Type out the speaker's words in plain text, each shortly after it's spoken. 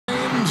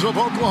mountains of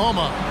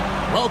Oklahoma.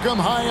 Welcome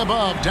high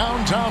above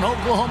downtown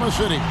Oklahoma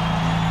City.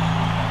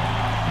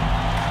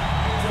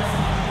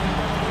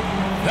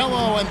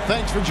 Hello, and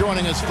thanks for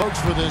joining us, folks,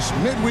 for this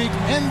midweek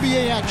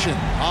NBA action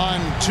on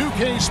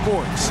 2K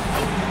Sports.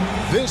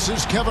 This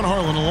is Kevin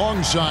Harlan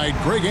alongside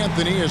Greg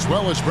Anthony as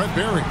well as Brett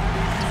Berry.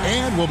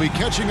 And we'll be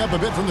catching up a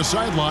bit from the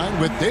sideline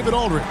with David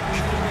Aldridge.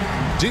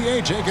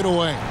 D.A., take it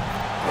away.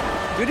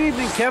 Good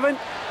evening, Kevin.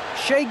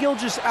 Shai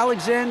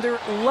Gilgeous-Alexander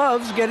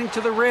loves getting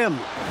to the rim.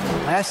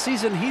 Last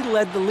season, he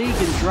led the league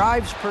in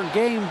drives per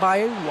game by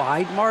a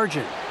wide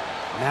margin.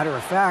 Matter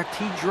of fact,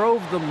 he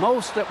drove the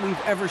most that we've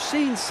ever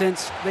seen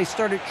since they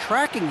started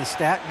tracking the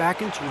stat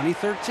back in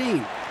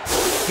 2013.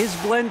 His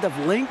blend of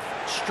length,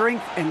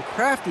 strength, and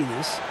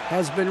craftiness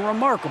has been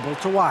remarkable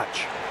to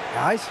watch.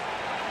 Guys?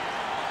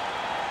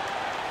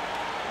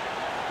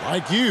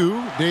 Like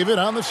you, David,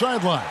 on the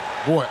sideline.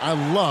 Boy, I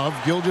love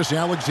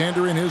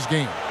Gilgeous-Alexander in his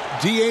game.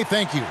 D.A.,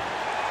 thank you.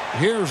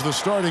 Here's the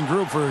starting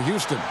group for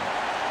Houston.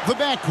 The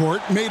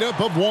backcourt made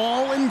up of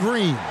Wall and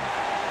Green.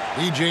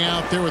 EJ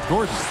out there with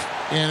Gordon.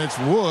 And it's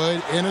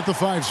Wood in at the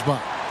 5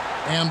 spot.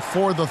 And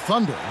for the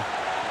Thunder,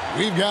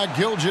 we've got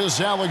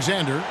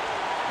Gilgeous-Alexander.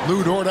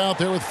 Lou Dort out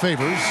there with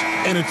Favors.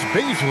 And it's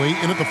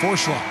Bazley in at the 4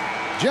 slot.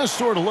 Just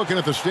sort of looking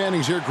at the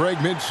standings here, Greg,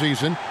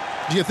 midseason.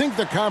 Do you think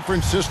the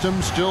conference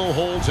system still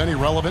holds any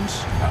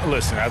relevance?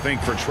 Listen, I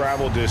think for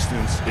travel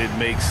distance, it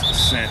makes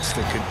sense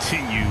to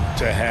continue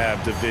to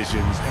have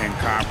divisions and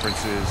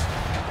conferences.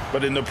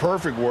 But in the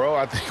perfect world,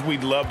 I think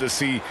we'd love to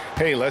see,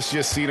 hey, let's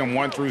just seed them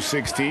 1 through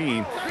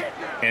 16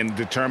 and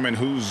determine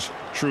who's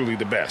truly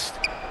the best.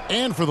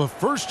 And for the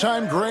first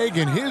time, Greg,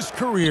 in his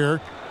career,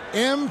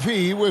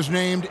 MP was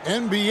named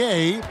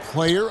NBA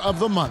Player of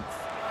the Month.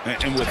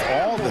 And with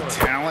all the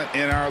talent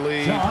in our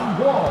league,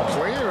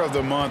 Player of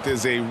the Month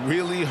is a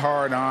really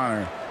hard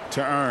honor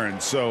to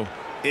earn. So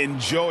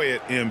enjoy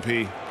it,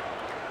 MP.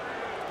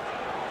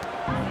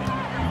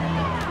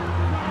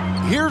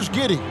 Here's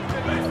Giddey.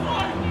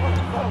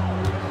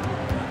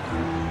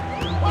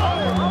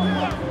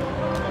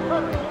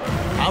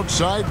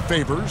 Outside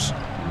Favors.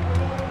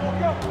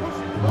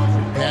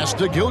 Pass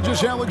to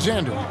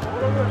Gilgeous-Alexander.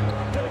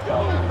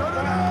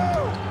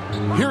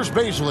 Here's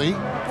Bazley.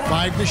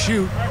 5 to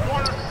shoot.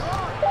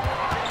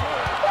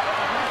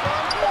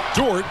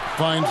 Dort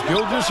finds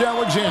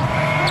Gilgeous-Alexander.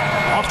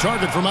 Off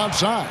target from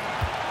outside.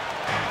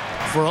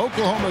 For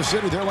Oklahoma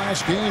City, their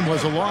last game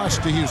was a loss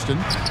to Houston.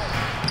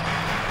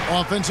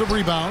 Offensive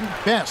rebound,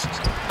 Best.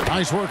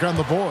 Nice work on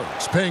the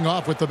boards, paying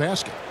off with the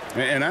basket.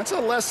 And that's a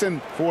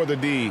lesson for the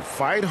D.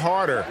 Fight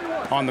harder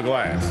on the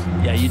glass.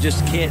 Yeah, you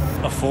just can't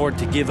afford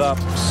to give up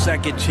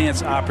second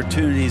chance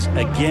opportunities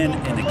again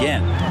and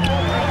again.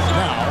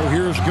 Now,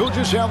 here's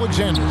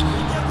Gilgeous-Alexander.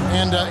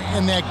 And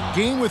in that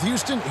game with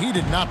Houston, he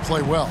did not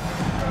play well.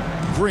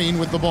 Green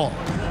with the ball.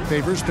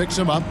 Favors picks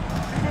him up.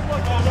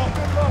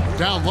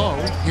 Down low,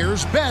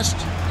 here's Best.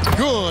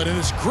 Good, and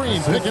it's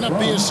Green picking up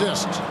the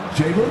assist.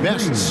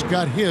 Best's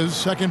got his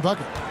second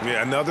bucket.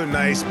 Yeah, another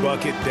nice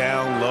bucket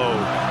down low.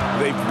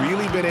 They've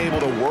really been able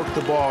to work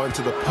the ball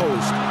into the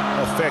post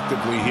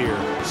effectively here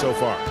so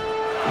far.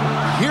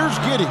 Here's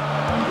Giddey.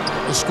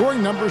 The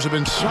scoring numbers have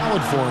been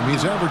solid for him.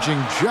 He's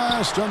averaging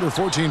just under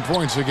 14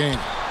 points a game.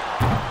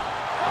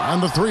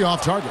 And the 3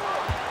 off target.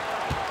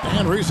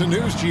 And recent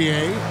news,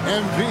 GA,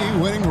 MP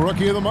winning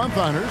Rookie of the Month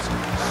honors.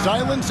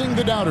 Silencing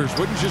the doubters,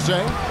 wouldn't you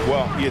say?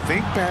 Well, you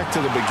think back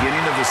to the beginning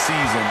of the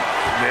season,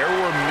 there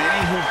were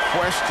many who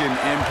questioned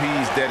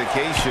MP's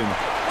dedication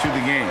to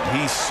the game.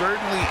 He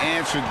certainly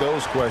answered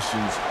those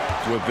questions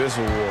with this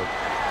award.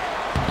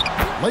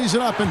 Lays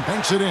it up and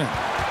banks it in.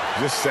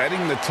 Just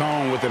setting the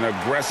tone with an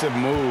aggressive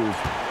move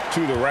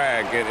to the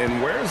rack.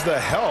 And where's the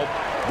help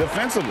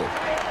defensively?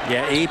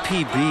 Yeah,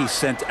 APB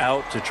sent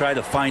out to try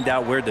to find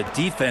out where the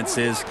defense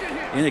is.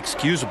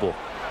 Inexcusable.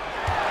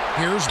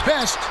 Here's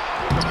Best.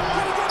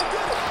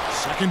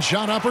 Second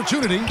shot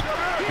opportunity.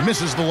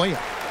 Misses the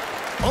layup.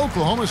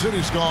 Oklahoma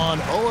City's gone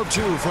 0 of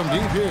 2 from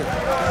deep here.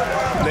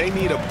 They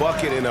need a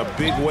bucket in a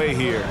big way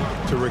here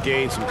to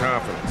regain some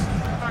confidence.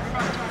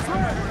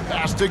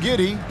 Pass to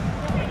Giddey.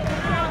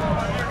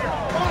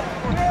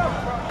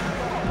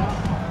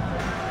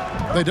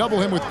 They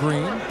double him with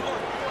Green.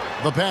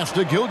 The pass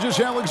to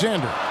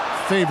Gilgeous-Alexander.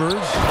 Favors,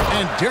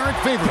 and Derek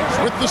Favors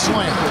with the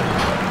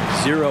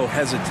slam. Zero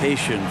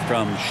hesitation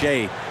from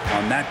Shai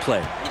on that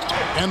play.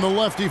 And the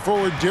lefty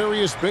forward,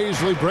 Darius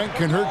Bazley, Brent,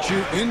 can hurt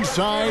you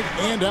inside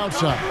and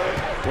outside.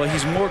 Well,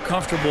 he's more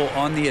comfortable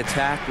on the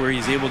attack where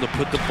he's able to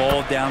put the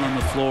ball down on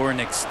the floor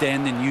and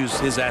extend and use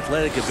his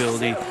athletic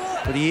ability.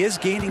 But he is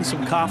gaining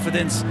some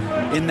confidence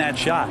in that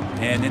shot.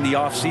 And in the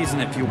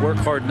offseason, if you work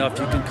hard enough,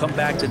 you can come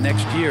back the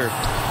next year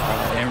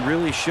and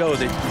really show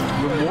that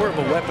you're more of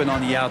a weapon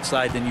on the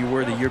outside than you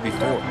were the year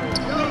before.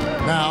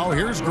 Now,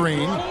 here's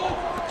Green.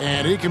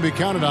 And he can be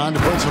counted on to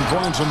put some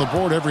points on the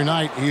board every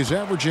night. He's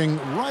averaging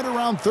right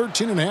around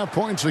 13.5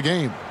 points a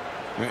game.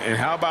 And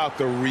how about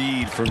the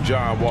read from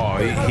John Wall?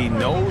 He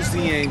knows the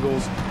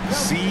angles,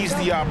 sees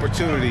the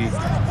opportunity,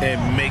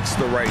 and makes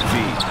the right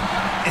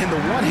feed. And the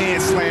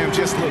one-hand slam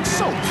just looks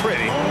so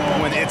pretty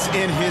when it's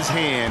in his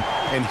hand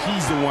and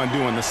he's the one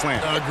doing the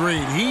slam.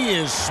 Agreed. He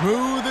is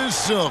smooth as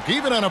silk,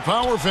 even on a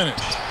power finish.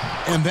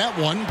 And that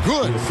one,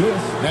 good.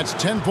 That's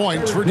 10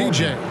 points for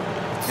DJ.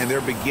 And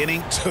they're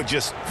beginning to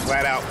just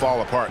flat out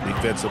fall apart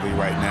defensively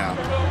right now,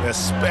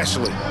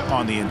 especially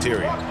on the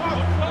interior.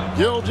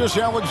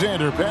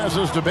 Gilgeous-Alexander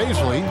passes to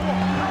Baisley.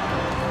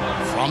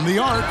 From the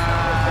arc.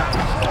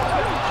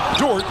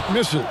 Dort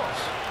misses.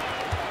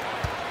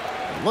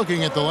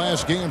 Looking at the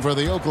last game for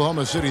the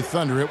Oklahoma City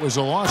Thunder, it was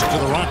a loss to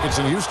the Rockets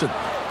in Houston.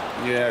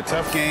 Yeah,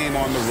 tough game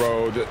on the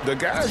road. The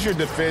guys you're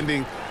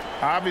defending,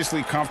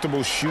 obviously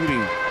comfortable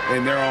shooting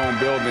in their own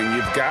building.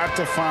 You've got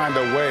to find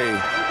a way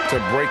to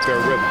break their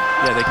rhythm.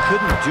 Yeah, they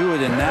couldn't do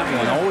it in that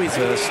one. Always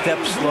a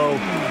step slow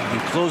in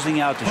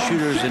closing out the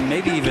shooters and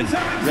maybe even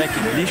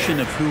recognition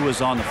of who was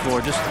on the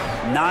floor. Just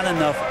not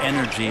enough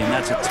energy, and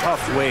that's a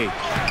tough way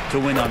to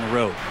win on the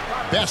road.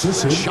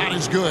 Best's shot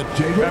is good.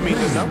 I mean,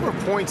 the number of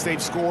points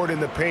they've scored in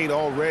the paint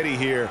already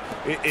here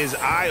is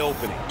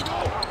eye-opening.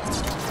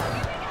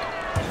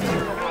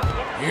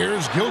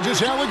 Here's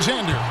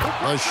Gilgeous-Alexander.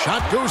 The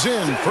shot goes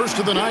in. First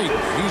of the night.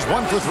 He's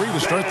 1 for 3 to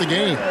start the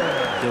game.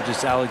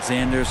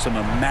 Gilgeous-Alexander, some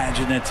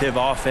imaginative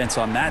offense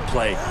on that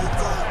play.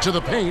 To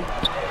the paint.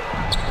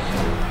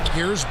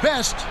 Here's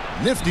Best.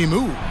 Nifty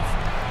move.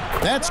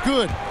 That's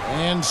good.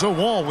 And so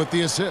Wall with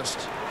the assist.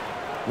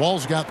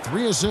 Wall's got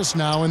 3 assists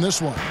now in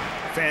this one.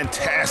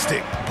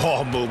 Fantastic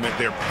ball movement.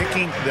 They're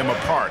picking them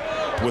apart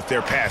with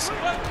their passing.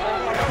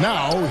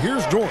 Now,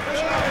 here's Dort.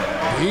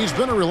 He's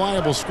been a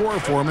reliable scorer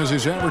for him as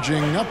he's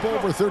averaging up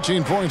over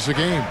 13 points a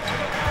game.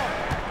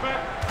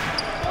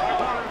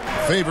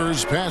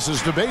 Favors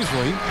passes to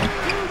Baisley.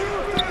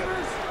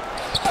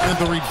 And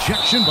the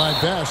rejection by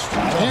Best.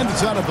 And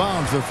it's out of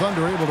bounds. The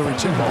Thunder able to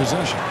retain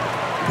possession.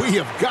 We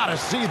have got to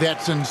see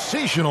that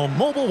sensational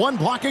mobile one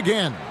block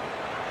again.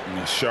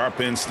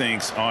 Sharp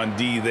instincts on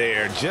D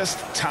there. Just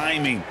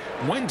timing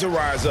when to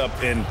rise up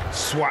and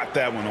swat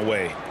that one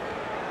away.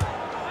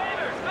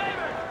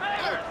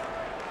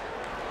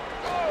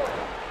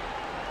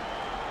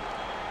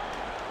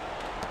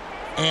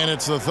 And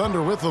it's the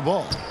Thunder with the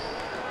ball.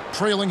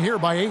 Trailing here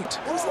by 8.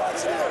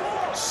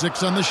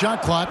 6 on the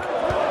shot clock.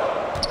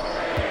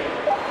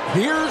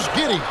 Here's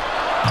Giddey.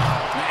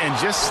 And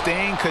just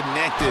staying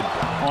connected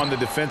on the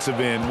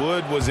defensive end.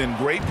 Wood was in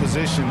great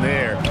position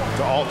there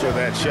to alter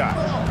that shot.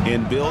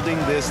 In building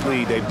this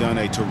lead, they've done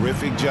a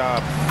terrific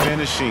job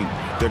finishing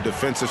their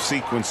defensive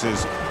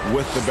sequences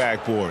with the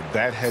backboard.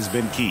 That has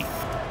been key.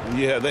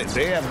 Yeah,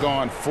 they have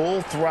gone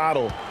full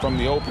throttle from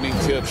the opening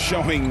tip,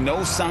 showing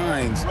no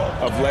signs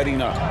of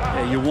letting up.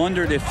 Yeah, you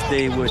wondered if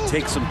they would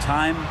take some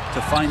time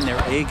to find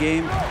their A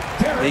game.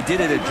 They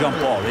did it at jump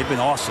ball. They've been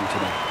awesome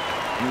tonight.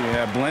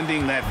 Yeah,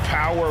 blending that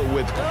power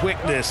with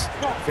quickness.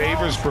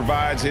 Favors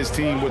provides his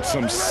team with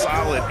some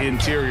solid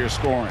interior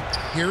scoring.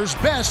 Here's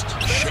Best.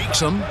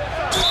 Shakes him.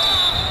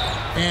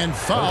 And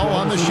foul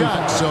on the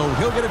shot, so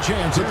he'll get a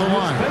chance at the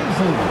line.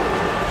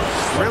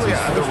 Really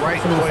the right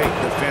play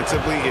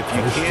defensively. If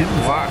you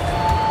can't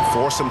block,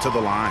 force them to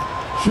the line.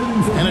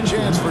 And a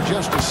chance for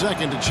just a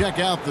second to check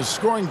out the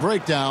scoring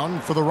breakdown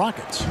for the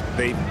Rockets.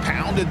 They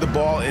pounded the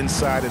ball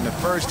inside in the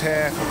first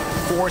half,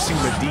 forcing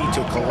the D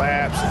to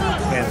collapse,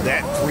 and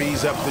that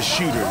frees up the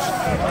shooters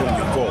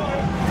going forward.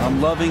 I'm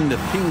loving the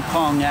ping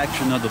pong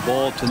action of the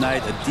ball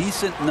tonight. A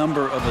decent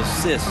number of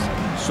assists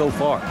so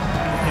far.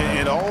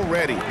 And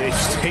already they've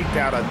staked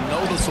out a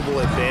noticeable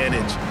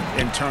advantage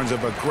in terms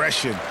of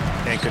aggression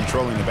and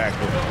controlling the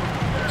backboard.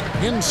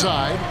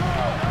 Inside.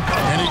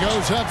 And he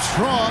goes up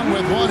strong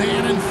with one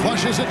hand and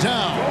flushes it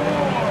down.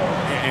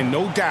 And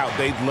no doubt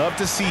they'd love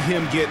to see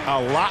him get a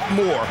lot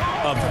more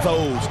of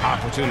those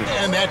opportunities.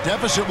 And that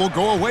deficit will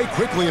go away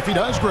quickly if he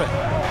does, Greg.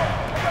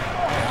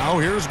 Now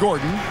here's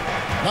Gordon.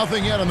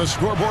 Nothing yet on the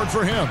scoreboard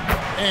for him.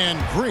 And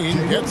Green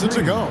gets it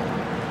to go.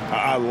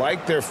 I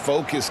like their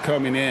focus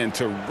coming in.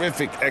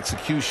 Terrific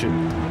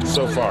execution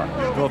so far.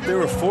 Well, if there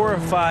were 4 or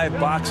 5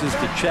 boxes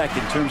to check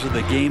in terms of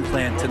the game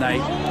plan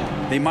tonight,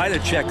 they might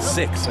have checked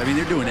 6. I mean,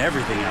 they're doing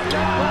everything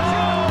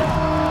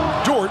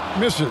out there. Dort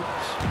misses.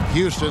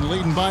 Houston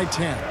leading by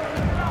 10.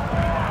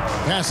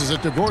 Passes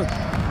it to Gordon.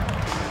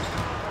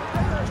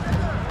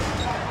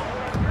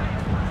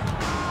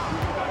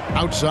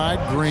 Outside,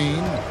 Green.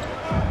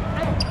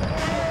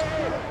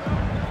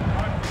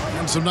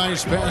 And some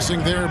nice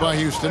passing there by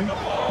Houston.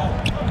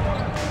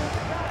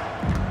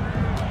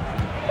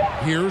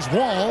 Here's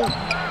Wall.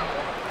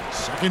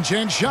 Second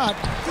chance shot.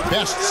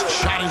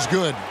 Best's shot is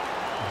good.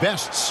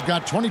 Best's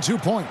got 22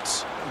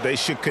 points. They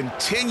should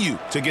continue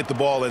to get the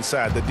ball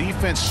inside. The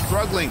defense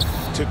struggling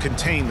to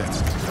contain them.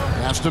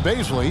 Pass to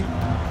Baisley.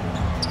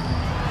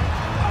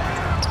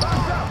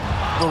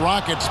 The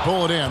Rockets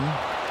pull it in.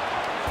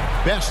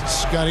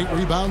 Best's got 8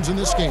 rebounds in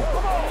this game.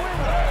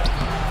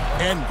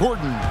 And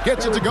Gordon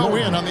gets it to go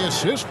in on the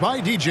assist by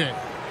DJ.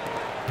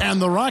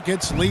 And the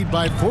Rockets lead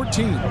by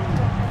 14.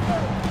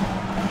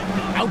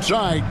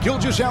 Outside,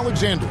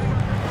 Gilgeous-Alexander.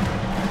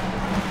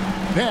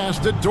 Pass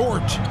to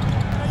Dort.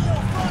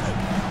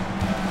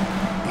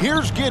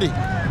 Here's Giddey.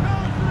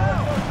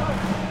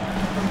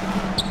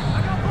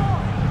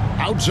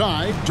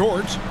 Outside,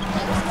 Dort.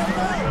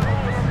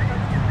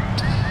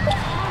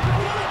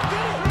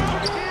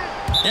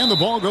 And the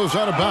ball goes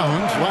out of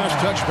bounds. Last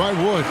touch by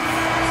Wood.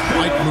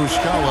 Mike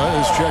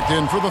Muscala is checked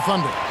in for the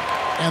Thunder.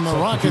 And the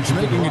Rockets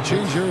making a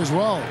change here as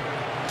well.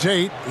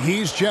 Tate,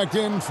 he's checked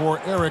in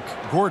for Eric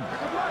Gordon.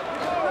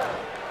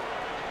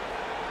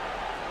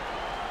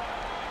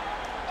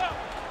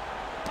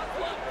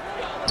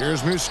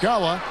 Here's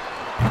Muscala.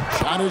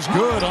 Shot is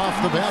good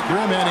off the back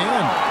rim and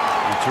in.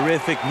 A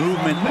terrific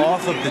movement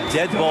off of the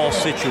dead ball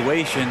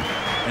situation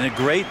and a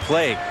great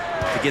play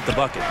to get the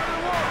bucket.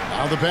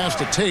 Now the pass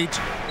to Tate.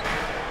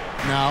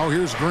 Now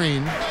here's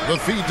Green. The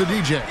feed to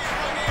DJ.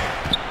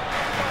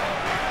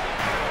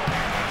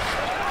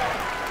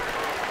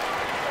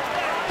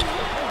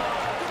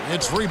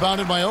 It's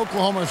rebounded by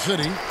Oklahoma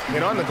City.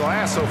 And on the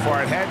glass so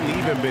far, it hadn't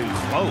even been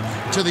close.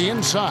 To the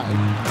inside.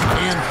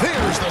 And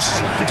there's the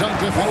slam dunk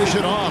to finish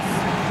it off.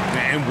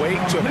 And wait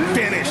to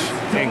finish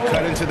and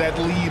cut into that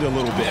lead a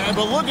little bit. Yeah,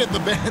 but look at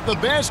the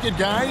basket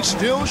guy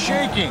still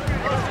shaking.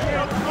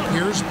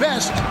 Here's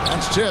Best.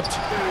 That's tipped.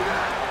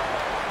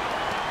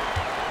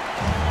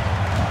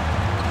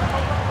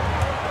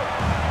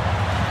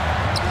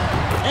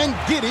 And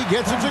Giddey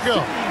gets it to go.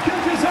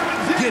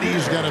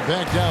 Giddey's got it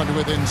back down to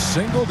within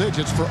single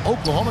digits for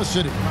Oklahoma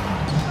City.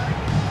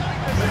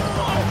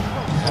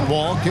 And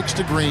Wall kicks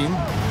to Green.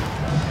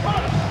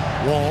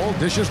 Wall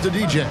dishes to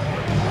DJ.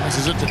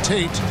 Passes it to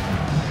Tate.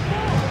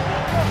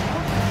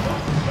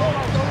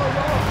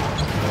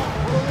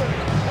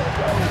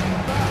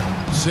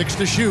 Six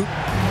to shoot.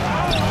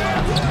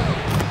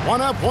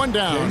 One up, one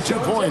down. 2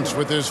 points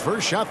with his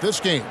first shot this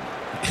game.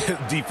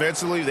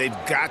 Defensively, they've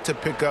got to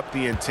pick up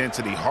the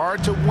intensity.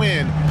 Hard to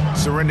win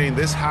surrendering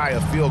this high a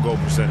field goal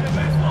percentage.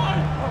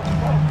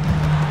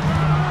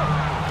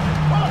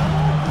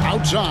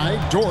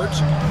 Outside, Dort.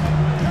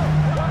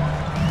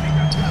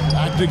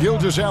 Back to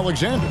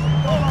Gilgeous-Alexander.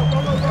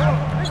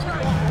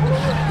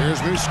 Here's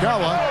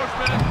Muscala.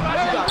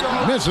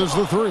 Misses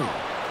the three.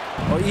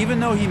 Well, even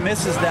though he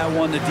misses that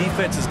one, the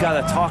defense has got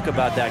to talk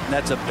about that. And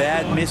that's a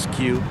bad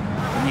miscue.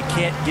 And you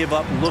can't give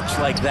up looks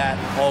like that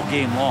all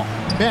game long.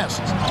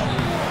 Best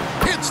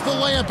hits the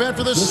layup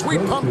after the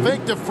sweet pump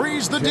fake to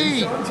freeze the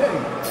D.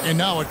 And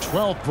now a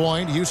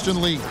 12-point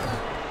Houston lead.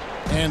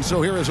 And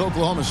so here is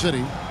Oklahoma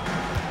City.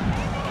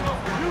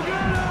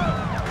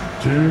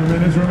 2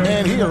 minutes remaining.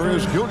 And here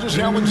is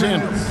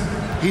Gilgeous-Alexander.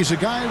 He's a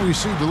guy we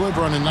see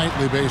deliver on a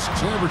nightly basis,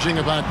 averaging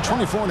about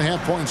 24.5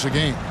 points a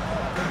game.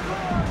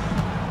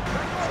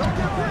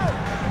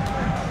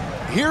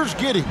 Here's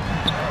Giddey.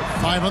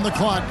 5 on the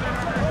clock.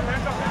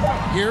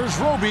 Here's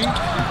Roby.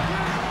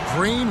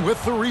 Green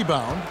with the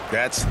rebound.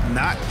 That's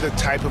not the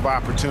type of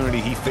opportunity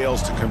he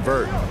fails to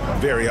convert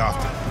very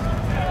often.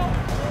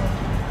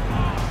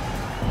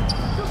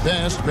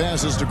 Best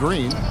passes to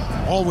Green.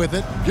 All with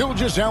it.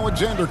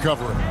 Gilgeous-Alexander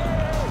covering.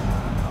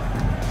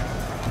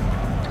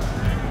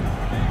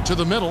 To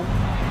the middle.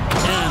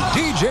 And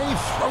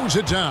DJ throws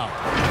it down.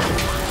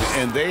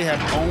 And they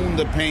have owned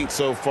the paint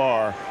so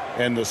far,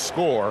 and the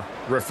score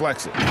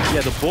reflects it.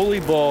 Yeah, the bully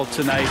ball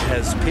tonight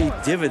has paid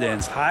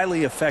dividends.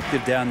 Highly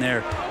effective down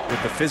there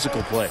with the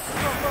physical play.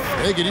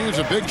 They could use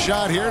a big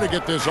shot here to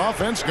get this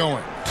offense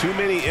going. Too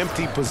many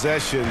empty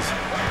possessions.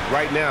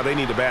 Right now, they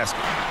need a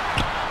basket.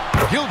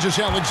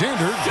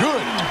 Gilgeous-Alexander,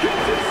 good.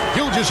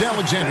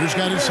 Gilgeous-Alexander's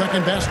got his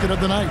second basket of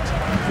the night.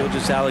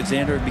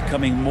 Gilgeous-Alexander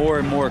becoming more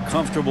and more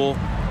comfortable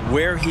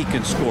where he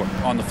can score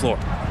on the floor.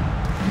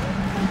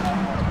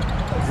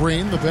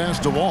 Green, the pass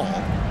to Wall.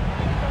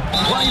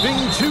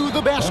 Driving to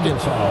the basket.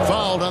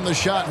 Fouled on the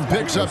shot and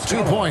picks up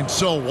 2 points.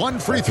 So one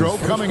free throw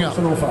coming up.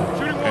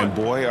 And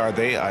boy, are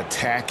they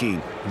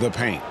attacking the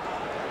paint.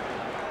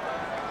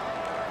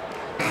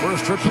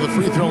 First trip to the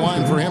free throw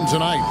line for him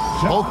tonight.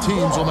 Both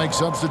teams will make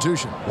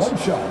substitutions. One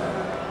shot.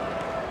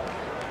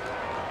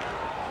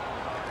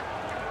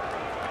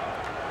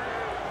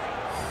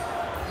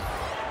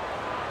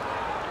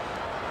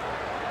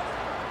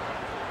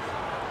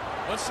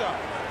 What's up?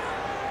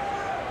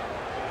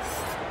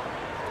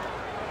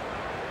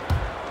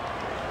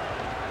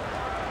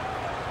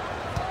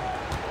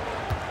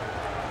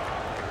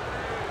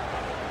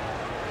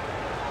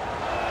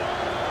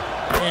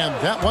 And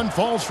that one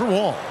falls for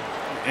Wall.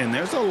 And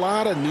there's a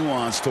lot of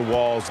nuance to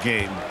Wall's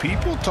game.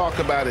 People talk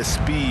about his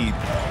speed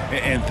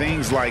and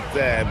things like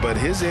that, but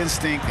his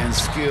instinct and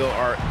skill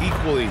are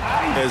equally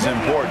as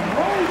important,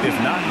 if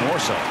not more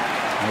so.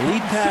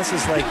 Lead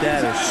passes like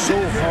that are so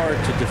hard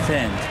to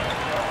defend.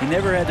 He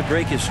never had to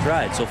break his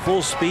stride. So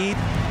full speed,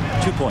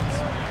 2 points.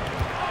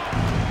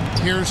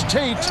 Here's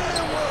Tate.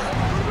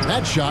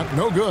 That shot,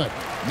 no good.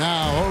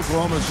 Now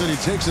Oklahoma City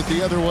takes it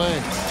the other way.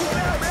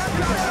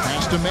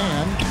 Pass to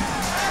Man.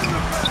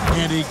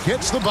 And he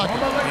gets the bucket.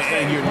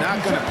 And you're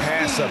not going to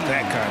pass up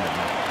that kind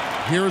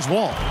of. Here's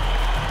Wall.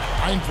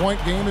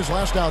 9-point game his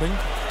last outing.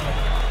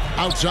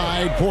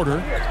 Outside Porter.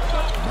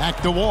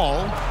 Back to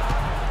Wall.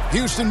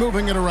 Houston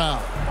moving it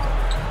around.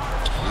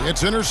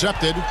 It's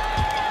intercepted.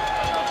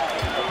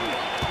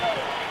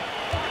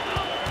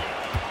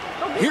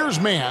 Here's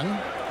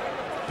Man.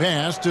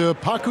 Pass to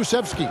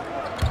Pakusevsky.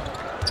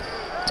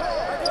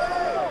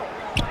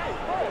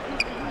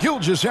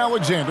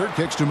 Gilgeous-Alexander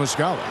kicks to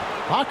Muscala.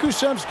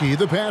 Pokusevski,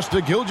 the pass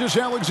to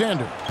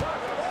Gilgeous-Alexander.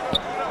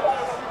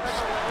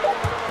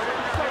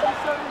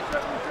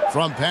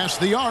 From past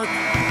the arc.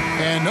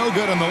 And no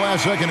good on the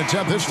last second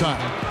attempt this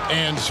time.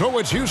 And so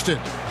it's Houston.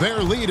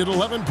 Their lead at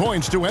 11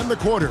 points to end the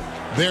quarter.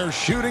 Their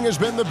shooting has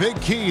been the big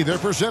key. Their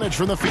percentage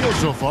from the field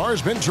so far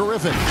has been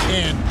terrific.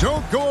 And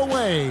don't go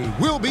away.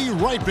 We'll be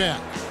right back.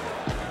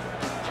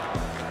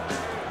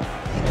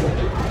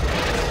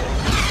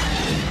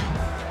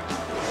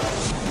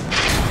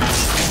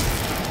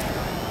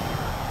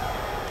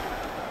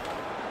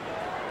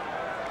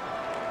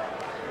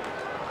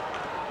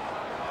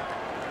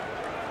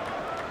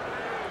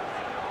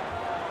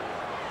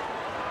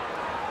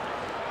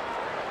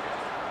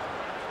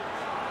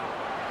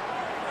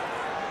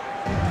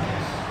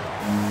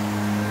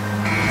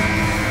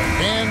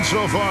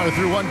 So far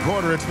through one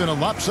quarter, it's been a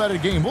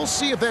lopsided game. We'll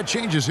see if that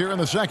changes here in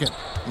the second.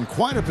 And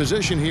quite a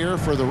position here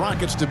for the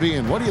Rockets to be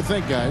in. What do you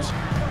think, guys?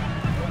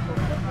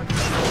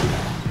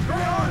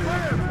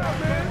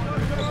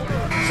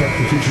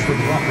 Substitution for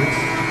the Rockets.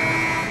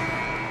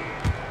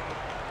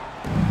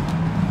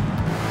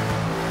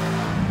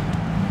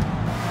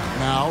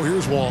 Now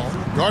here's Wall,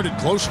 guarded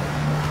closely.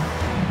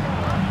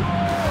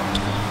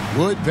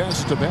 Wood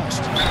best to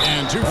best.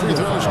 And 2 free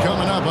throws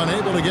coming up,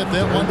 unable to get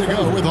that one to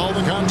go with all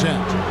the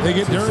contact. They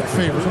get Derek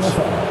Favors.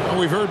 Well,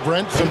 we've heard,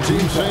 Brent, some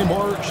teams say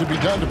more should be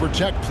done to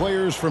protect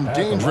players from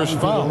dangerous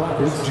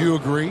fouls. Do you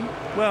agree?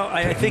 Well,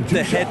 I think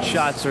the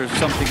headshots are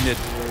something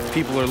that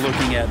people are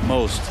looking at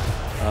most.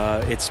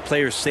 It's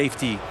player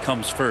safety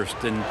comes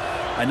first. And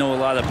I know a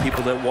lot of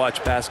people that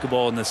watch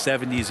basketball in the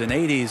 70s and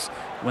 80s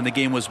when the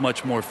game was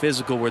much more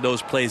physical, where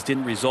those plays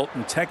didn't result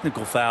in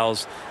technical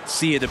fouls,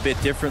 see it a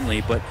bit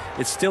differently. But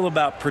it's still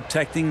about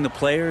protecting the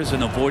players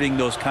and avoiding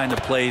those kind of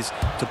plays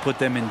to put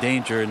them in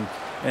danger.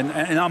 And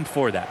I'm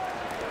for that.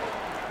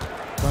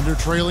 Thunder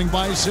trailing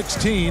by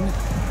 16.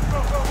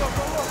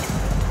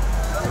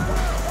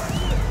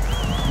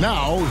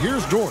 Now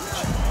here's Dort.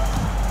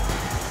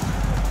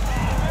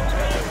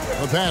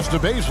 The pass to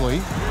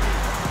Baisley.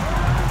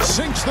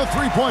 Sinks the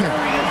three-pointer.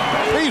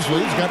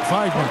 Baisley's got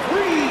 5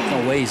 minutes.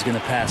 No way he's going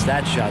to pass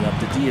that shot up.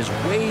 The D is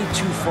way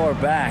too far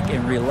back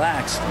and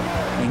relaxed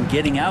in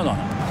getting out on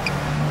him.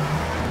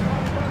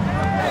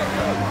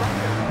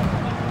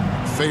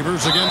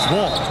 Favors against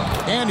Wall.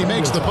 And he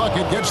makes the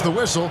bucket, gets the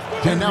whistle,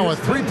 and now a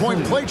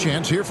 3-point play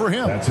chance here for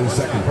him. That's his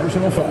second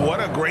personal foul. What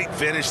a great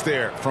finish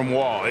there from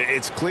Wall.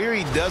 It's clear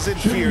he doesn't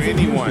fear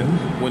anyone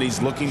when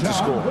he's looking to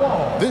score.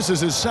 This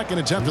is his second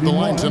attempt at the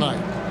line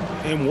tonight.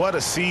 And what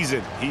a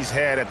season he's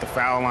had at the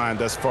foul line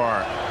thus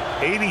far.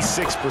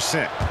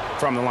 86%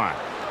 from the line.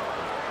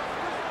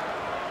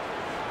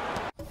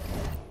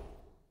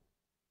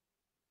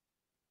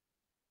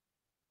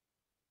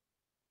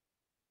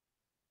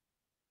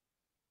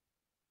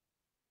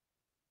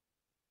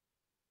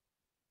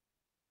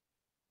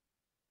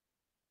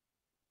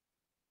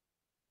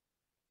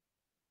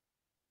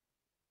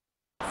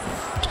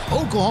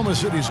 Oklahoma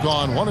City's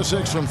gone 1 of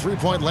 6 from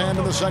three-point land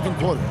in the second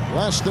quarter.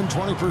 Less than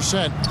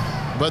 20%,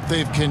 but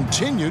they've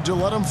continued to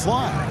let them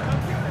fly.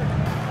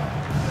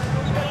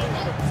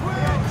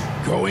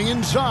 Going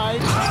inside.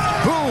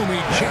 Boom,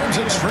 he jams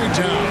it straight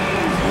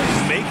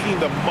down. Making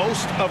the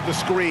most of the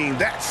screen.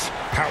 That's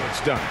how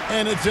it's done.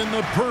 And it's in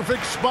the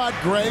perfect spot,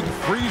 Greg.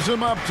 Frees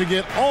him up to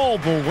get all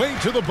the way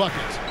to the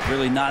bucket.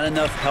 Really not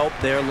enough help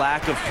there.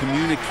 Lack of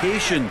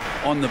communication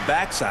on the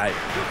backside.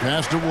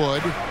 Pass to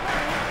Wood.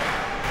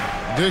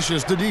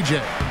 Dishes to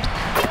DJ.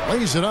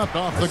 Lays it up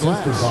off the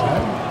glass.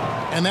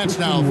 And that's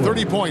now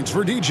 30 points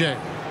for DJ.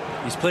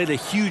 He's played a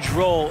huge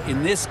role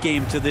in this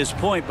game to this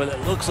point, but it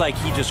looks like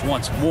he just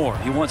wants more.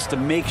 He wants to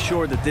make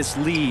sure that this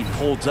lead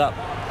holds up.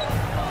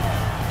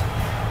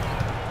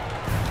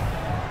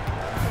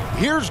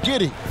 Here's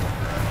Giddey.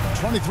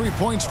 23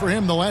 points for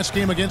him the last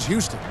game against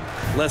Houston.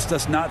 Let's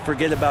us not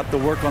forget about the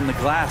work on the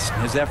glass.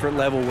 His effort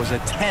level was a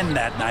 10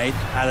 that night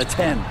out of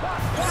 10.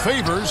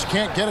 Favors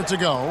can't get it to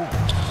go.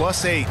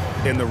 +8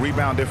 in the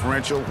rebound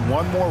differential.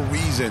 One more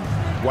reason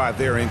why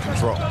they're in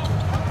control.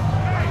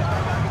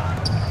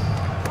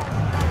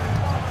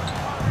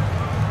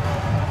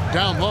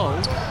 Down low.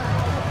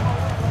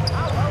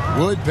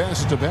 Wood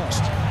passes to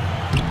Best.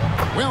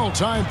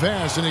 Well-timed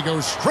pass, and he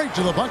goes straight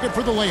to the bucket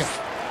for the layup.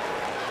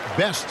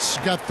 Best's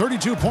got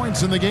 32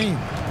 points in the game.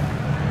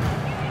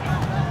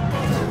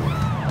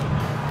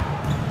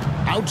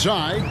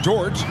 Outside,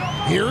 Dort.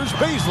 Here's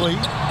Baisley,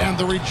 and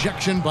the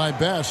rejection by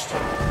Best.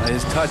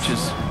 His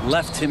touches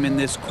left him in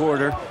this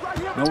quarter.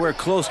 Nowhere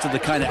close to the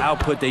kind of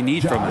output they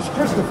need from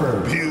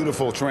him.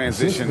 Beautiful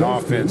transition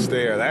offense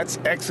there. That's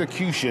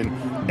execution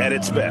at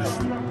its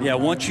best. Yeah,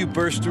 once you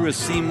burst through a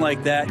seam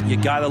like that, you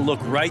got to look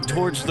right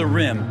towards the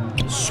rim.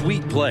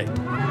 Sweet play.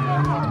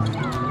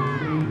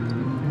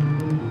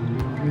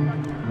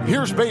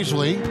 Here's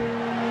Baisley.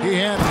 He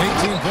had an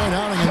 18-point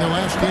outing in their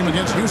last game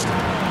against Houston.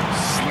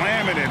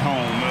 Slamming it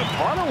home.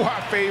 Part of why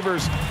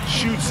Favors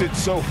shoots it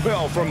so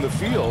well from the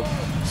field.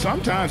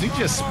 Sometimes he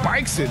just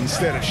spikes it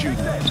instead of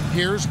shooting it.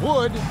 Here's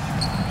Wood.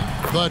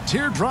 The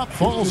teardrop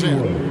falls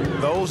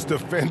in. Those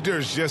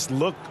defenders just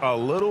look a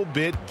little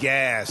bit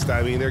gassed.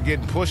 I mean, they're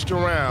getting pushed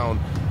around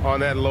on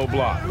that low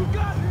block.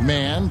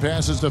 Man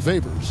passes to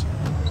Favors.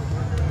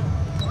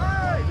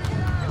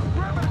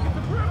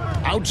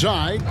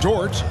 Outside,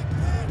 Dort.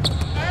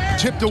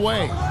 Tipped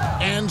away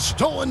and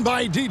stolen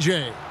by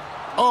DJ.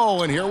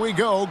 Oh, and here we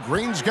go.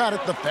 Green's got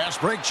it, the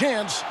fast break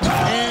chance,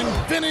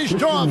 and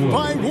finished off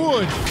by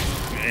Wood.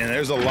 And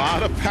there's a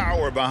lot of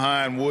power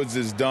behind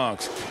Woods'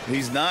 dunks.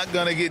 He's not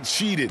going to get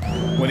cheated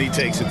when he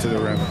takes it to the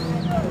rim.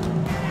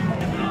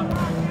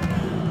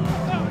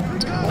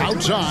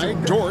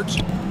 Outside, Dort.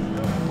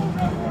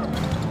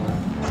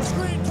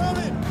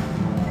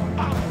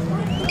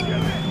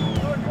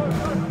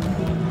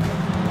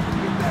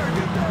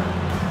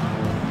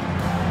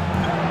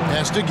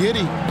 Pass to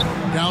Giddey.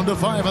 Down to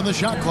 5 on the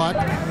shot clock.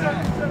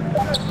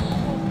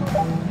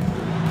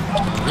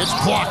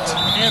 It's blocked,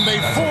 and they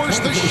force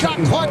the shot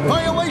clock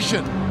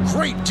violation.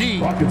 Great D.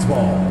 Rockets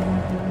ball.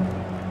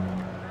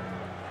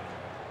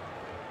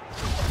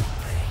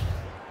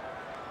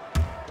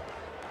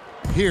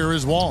 Here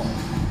is Wall.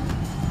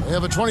 They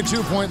have a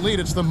 22-point lead.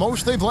 It's the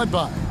most they've led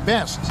by.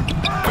 Best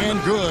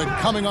and good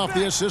coming off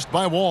the assist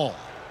by Wall.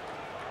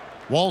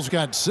 Wall's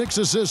got 6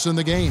 assists in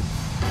the game.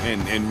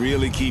 And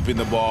really keeping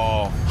the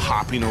ball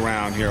hopping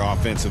around here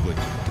offensively.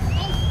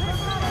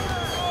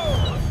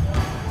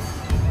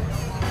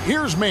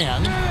 Here's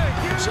Man.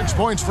 6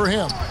 points for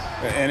him.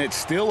 And it's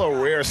still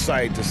a rare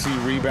sight to see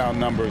rebound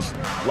numbers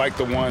like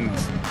the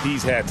ones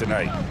he's had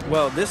tonight.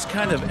 Well, this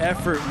kind of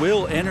effort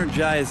will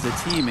energize the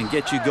team and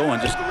get you going,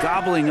 just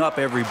gobbling up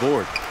every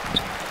board.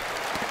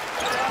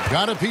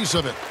 Got a piece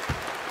of it.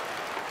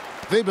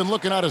 They've been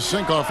looking out of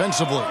sync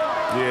offensively.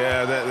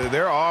 Yeah,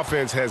 their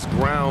offense has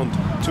ground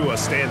to a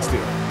standstill.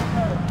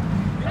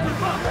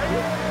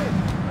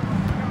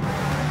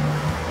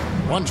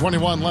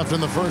 1:21 left in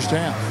the first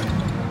half.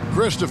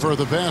 Christopher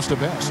the pass to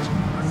Best.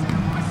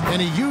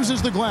 And he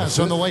uses the glass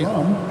on the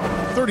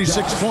layup.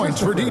 36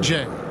 points for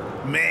DJ.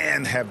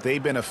 Man, have they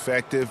been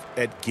effective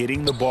at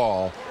getting the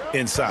ball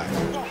inside.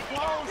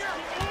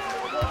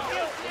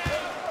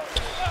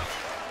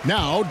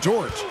 Now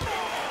Dort.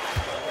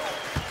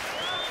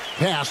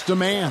 Pass to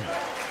Man.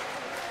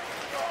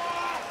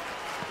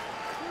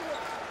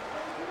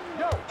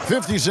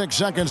 56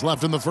 seconds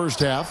left in the first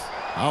half.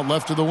 Out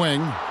left to the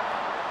wing.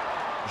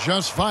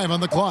 Just 5 on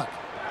the clock.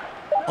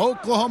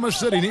 Oklahoma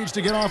City needs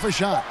to get off a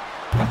shot.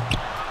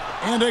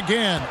 And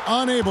again,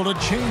 unable to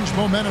change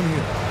momentum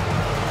here.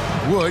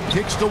 Wood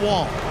kicks the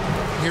Wall.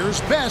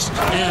 Here's Best,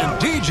 and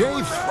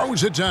DJ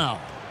throws it down.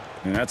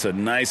 And that's a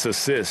nice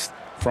assist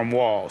from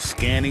Wall.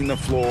 Scanning the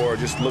floor,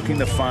 just looking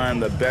to find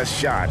the best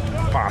shot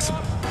possible.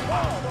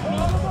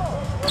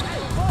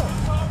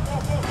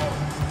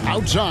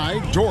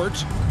 Outside, Dort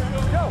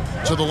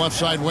to the left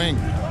side wing.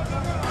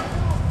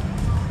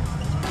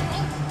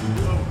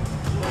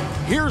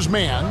 Here's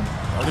Man,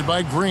 guarded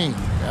by Green,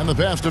 and the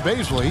pass to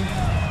Baisley.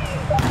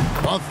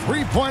 A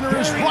three-pointer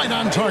is right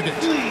on target.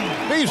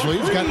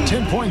 Baisley's got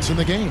 10 points in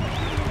the game.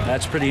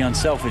 That's pretty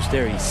unselfish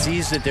there. He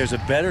sees that there's a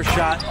better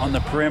shot on the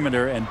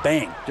perimeter and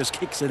bang, just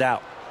kicks it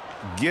out.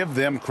 Give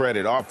them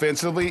credit.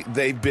 Offensively,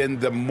 they've been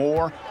the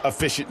more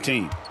efficient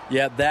team.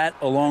 Yeah, that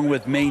along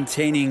with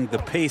maintaining the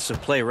pace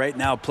of play right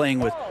now, playing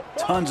with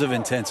tons of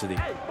intensity.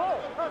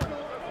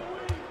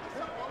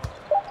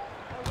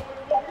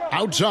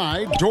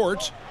 Outside,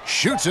 Dort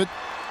shoots it.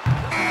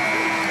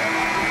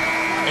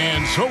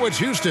 And so it's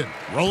Houston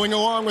rolling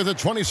along with a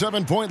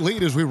 27-point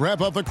lead as we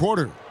wrap up the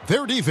quarter.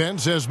 Their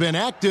defense has been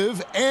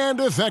active and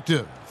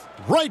effective.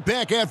 Right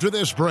back after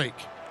this break.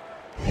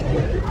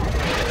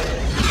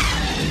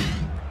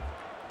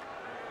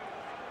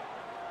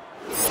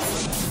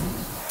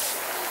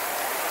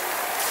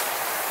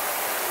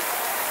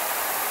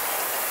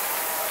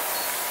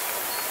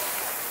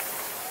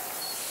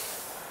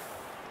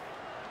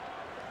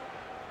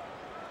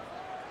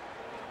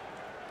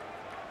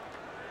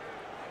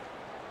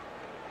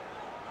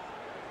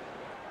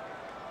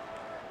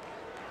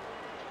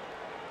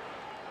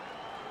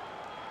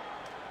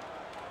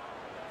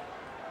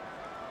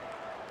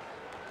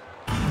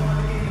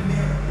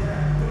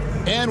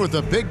 And with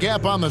a big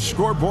gap on the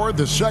scoreboard,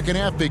 the second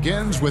half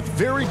begins with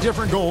very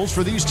different goals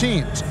for these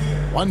teams.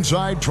 One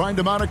side trying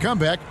to mount a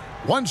comeback,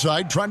 one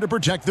side trying to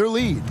protect their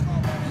lead.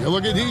 You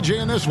look at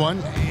DJ in this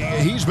one,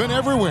 he's been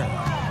everywhere.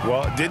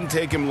 Well, it didn't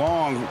take him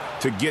long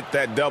to get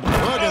that double. Look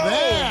at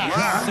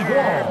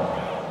that!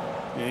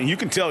 And you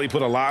can tell he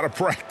put a lot of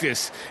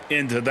practice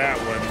into that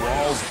one.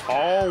 Wall's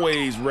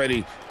always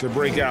ready to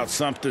break out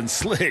something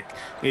slick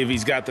if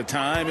he's got the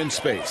time and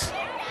space.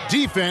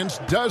 Defense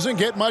doesn't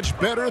get much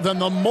better than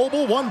the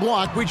mobile one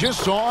block we just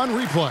saw on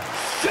replay.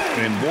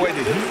 And boy,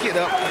 did he get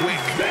up quick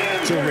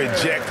to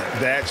reject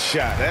that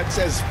shot. That's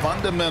as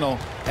fundamental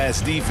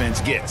as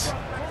defense gets.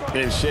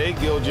 And Shai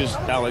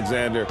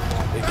Gilgeous-Alexander,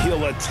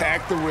 he'll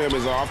attack the rim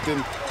as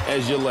often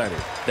as you let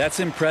it. That's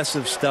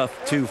impressive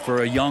stuff, too,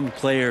 for a young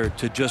player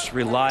to just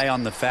rely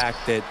on the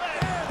fact that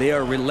they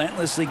are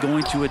relentlessly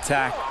going to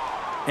attack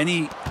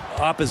any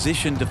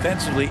opposition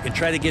defensively and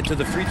try to get to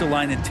the free throw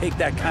line and take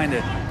that kind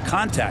of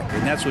contact,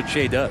 and that's what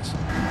Shea does.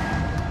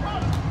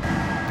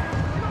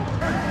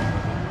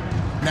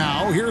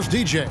 Now here's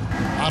DJ.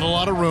 Not a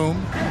lot of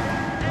room.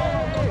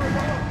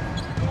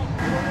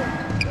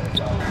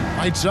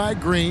 Right side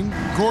Green.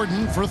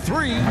 Gordon for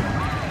three.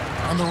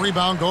 And the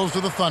rebound goes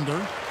to the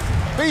Thunder.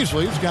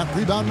 Beasley's got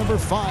rebound number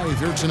 5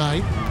 here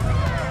tonight.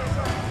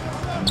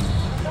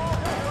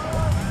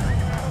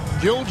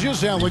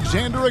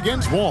 Gilgeous-Alexander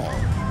against Wall.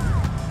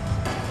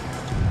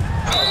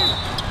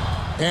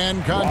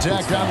 And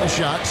contact on the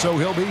shot, so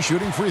he'll be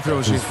shooting free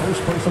throws here.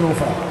 First personal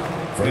foul.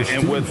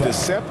 And with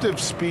deceptive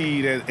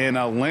speed and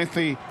a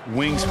lengthy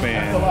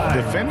wingspan,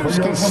 defenders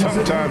can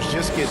sometimes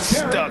just get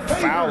stuck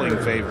fouling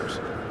favors.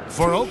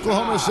 For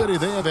Oklahoma City,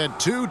 they have had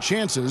 2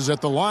 chances at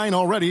the line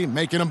already,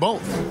 making them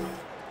both.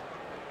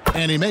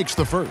 And he makes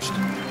the first.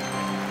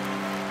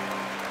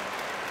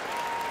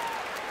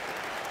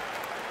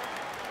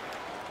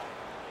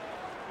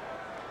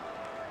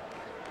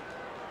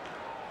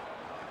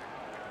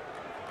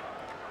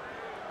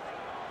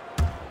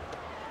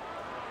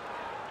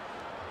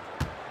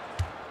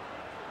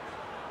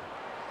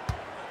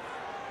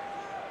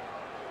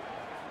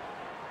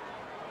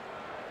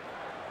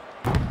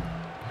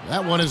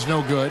 That one is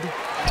no good.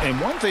 And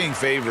one thing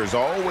Favors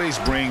always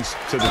brings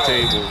to the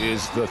table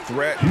is the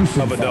threat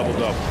of a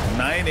double-double.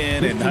 Night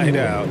in and night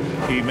out,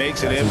 he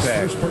makes an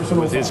impact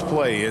with his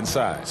play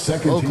inside.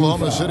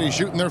 Oklahoma City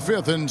shooting their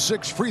 5th and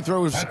 6 free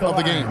throws of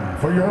the game.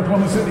 For your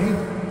Oklahoma City.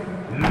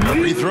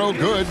 Free throw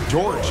good,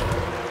 George.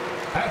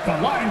 At the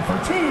line for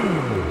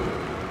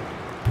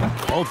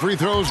 2. Both free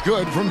throws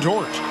good from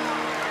George.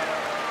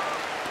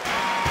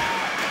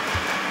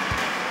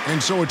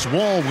 And so it's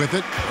Wall with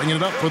it, bringing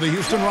it up for the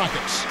Houston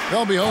Rockets.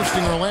 They'll be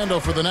hosting Orlando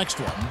for the next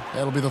one.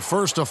 That'll be the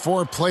first of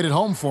 4 played at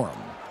home for him.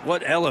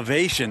 What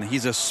elevation.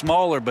 He's a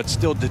smaller but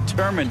still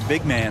determined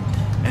big man,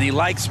 and he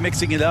likes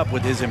mixing it up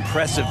with his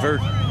impressive vert.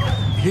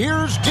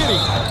 Here's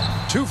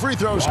Giddey. 2 free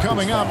throws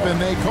coming up,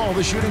 and they call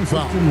the shooting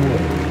foul.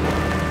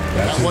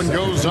 That one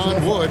goes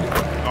on Wood.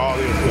 All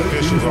the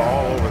officials are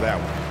all over that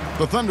one.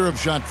 The Thunder have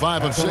shot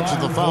 5 of 6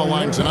 at the foul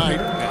line tonight.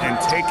 And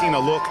taking a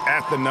look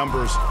at the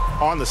numbers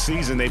on the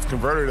season, they've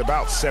converted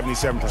about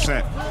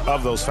 77%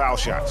 of those foul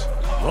shots.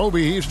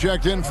 Roby, he's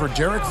checked in for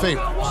Derek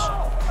Favors.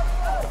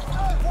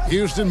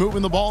 Houston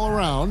moving the ball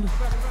around.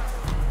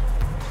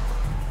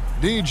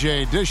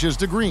 DJ dishes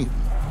to Green.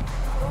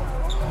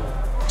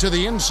 To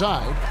the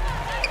inside.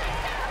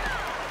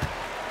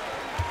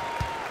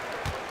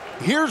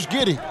 Here's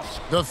Giddey.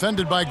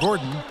 Defended by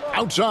Gordon.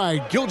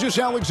 Outside,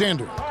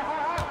 Gilgeous-Alexander.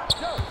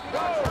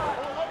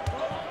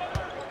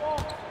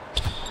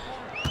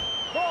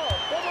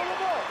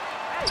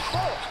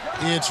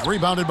 It's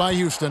rebounded by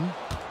Houston.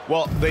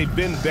 Well, they've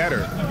been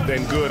better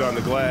than good on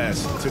the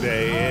glass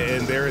today,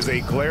 and there is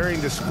a glaring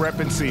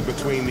discrepancy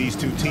between these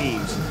 2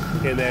 teams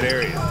in that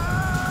area.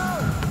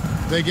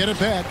 They get it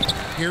back.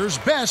 Here's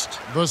Best,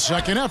 the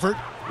second effort.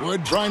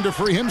 Wood trying to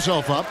free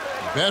himself up.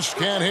 Best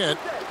can't hit.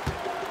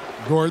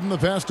 Gordon the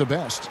pass to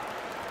Best.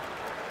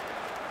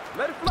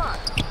 Let it fly.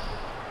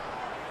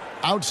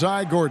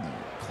 Outside Gordon.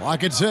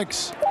 Clock at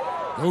 6.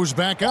 Goes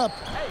back up.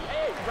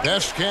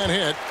 Best can't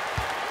hit.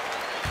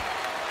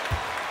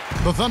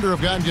 The Thunder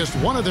have gotten just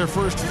one of their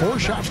first 4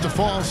 shots to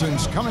fall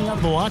since coming out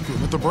of the locker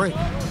room at the break.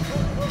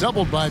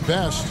 Doubled by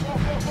Best.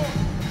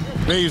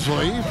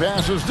 Beasley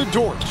passes to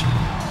Dort.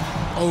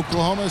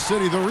 Oklahoma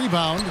City the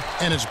rebound,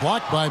 and it's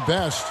blocked by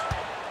Best.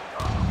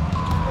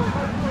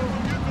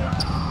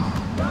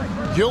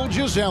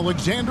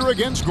 Gilgeous-Alexander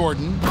against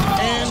Gordon,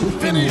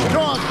 and finished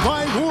off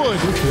by Wood.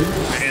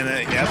 And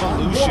the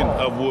evolution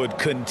of Wood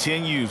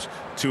continues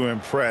to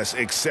impress,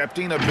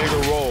 accepting a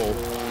bigger role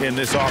in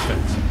this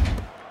offense.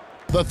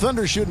 The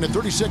Thunder shooting at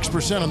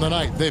 36% on the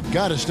night. They've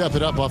got to step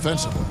it up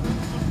offensively.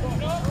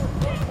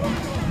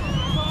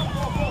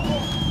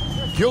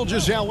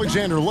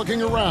 Gilgeous-Alexander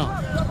looking around.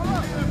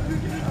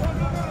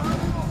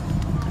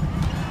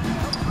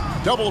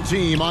 Double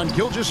team on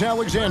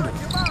Gilgeous-Alexander.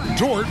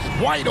 Dort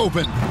wide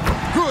open.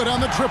 Good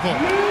on the triple.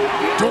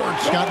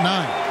 Dort's got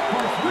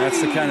 9. That's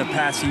the kind of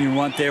passing you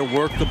want there.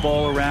 Work the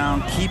ball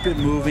around, keep it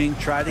moving,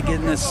 try to get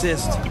an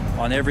assist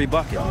on every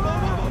bucket.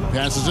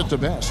 Passes it to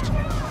Best.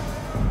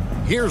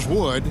 Here's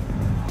Wood.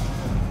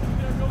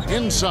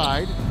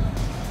 Inside.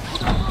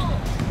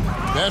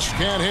 Best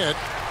can't hit.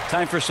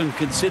 Time for some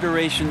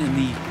consideration in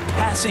the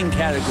passing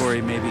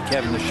category, maybe,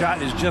 Kevin. The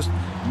shot is just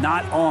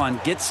not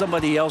on. Get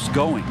somebody else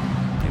going.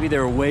 Maybe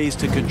there are ways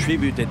to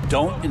contribute that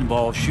don't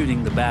involve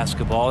shooting the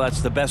basketball.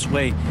 That's the best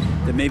way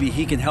that maybe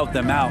he can help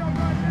them out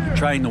in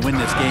trying to win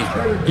this game.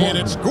 And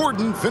it's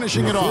Gordon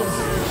finishing it off.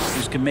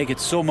 This can make it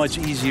so much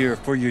easier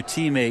for your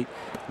teammate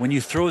when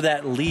you throw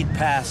that lead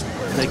pass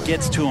that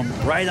gets to him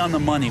right on the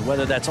money,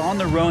 whether that's on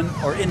the run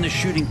or in the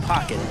shooting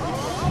pocket.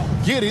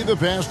 Giddey the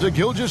pass to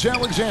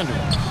Gilgeous-Alexander.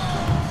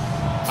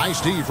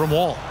 Nice D from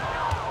Wall.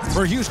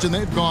 For Houston,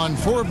 they've gone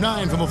 4 of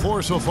 9 from the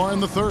floor so far in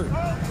the third.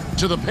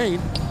 To the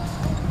paint.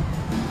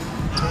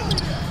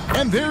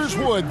 And there's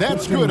Wood.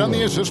 That's good on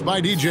the assist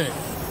by DJ.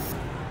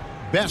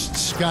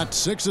 Best's got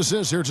 6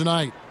 assists here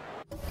tonight.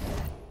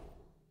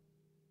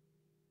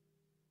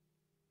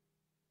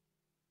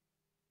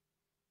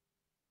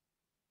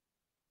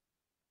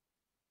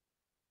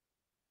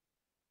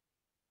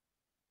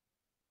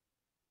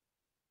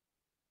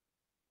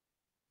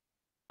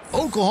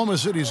 Oklahoma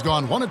City's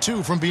gone 1 of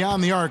 2 from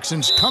beyond the arc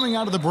since coming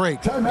out of the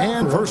break.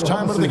 And first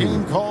time out of the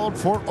game called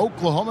for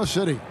Oklahoma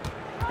City.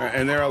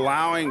 And they're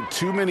allowing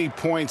too many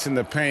points in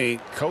the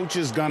paint. Coach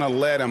is going to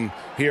let them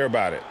hear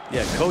about it.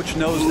 Yeah, coach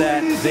knows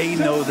that. They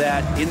know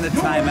that. In the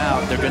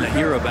timeout, they're going to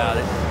hear about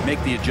it,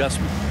 make the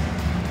adjustment.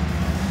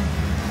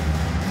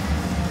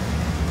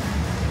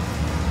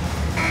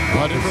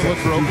 But in the look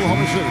for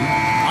Oklahoma City,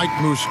 Mike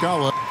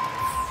Muscala.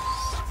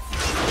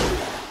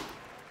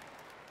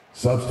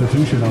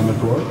 Substitution on the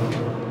court.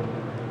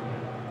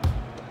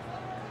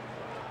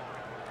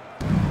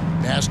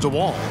 Pass to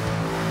Wall.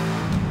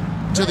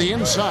 To the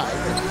inside.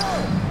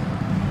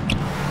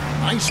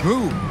 Nice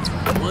move.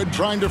 Wood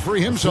trying to free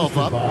himself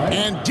up.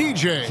 And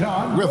DJ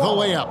with a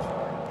layup.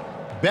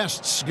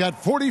 Best's got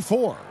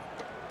 44.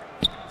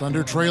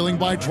 Thunder trailing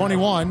by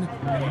 21.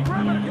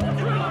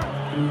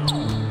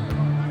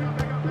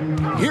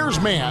 Here's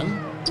Mann.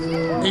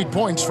 8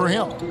 points for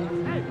him.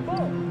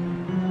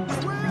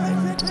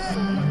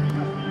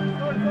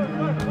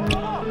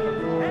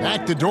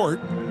 Back to Dort.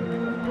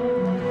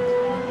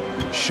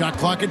 Shot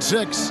clock at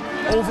 6.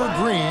 Over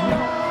Green.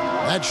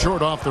 That's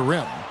short off the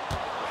rim.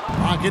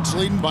 Rockets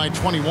leading by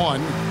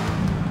 21.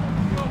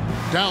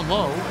 Down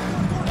low.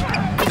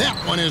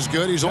 That one is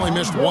good. He's only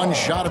missed 1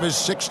 shot of his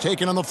 6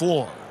 taken on the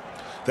floor.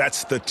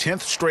 That's the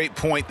 10th straight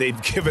point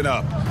they've given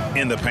up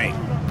in the paint.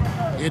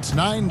 It's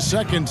 9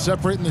 seconds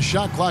separating the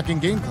shot clock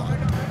and game clock.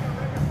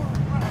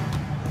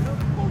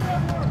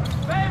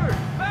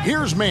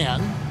 Here's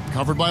Mann.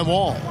 Covered by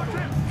Wall.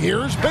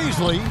 Here's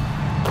Baisley.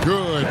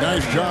 Good.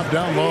 Nice job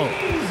down low.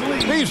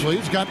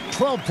 Baisley's got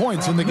 12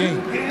 points in the game.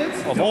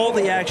 Of all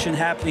the action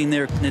happening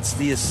there, it's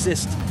the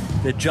assist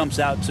that jumps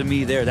out to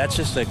me there. That's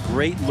just a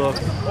great look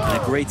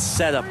and a great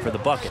setup for the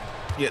bucket.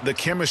 Yeah, the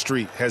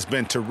chemistry has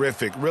been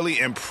terrific. Really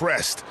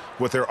impressed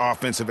with their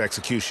offensive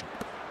execution.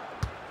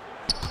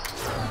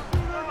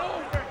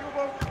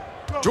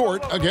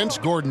 Dort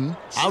against Gordon.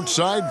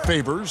 Outside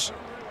Favors.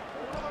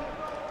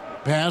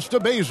 Pass to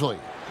Baisley.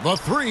 The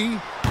 3.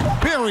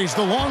 Buries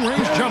the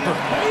long-range jumper.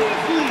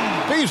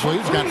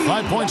 Baisley's got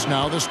 5 points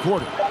now this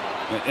quarter.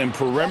 In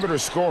perimeter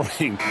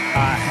scoring,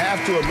 I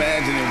have to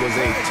imagine it was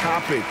a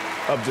topic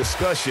of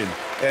discussion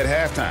at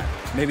halftime.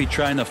 Maybe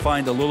trying to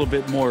find a little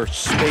bit more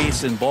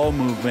space and ball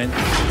movement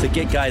to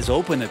get guys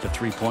open at the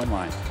three-point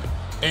line.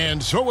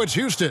 And so it's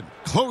Houston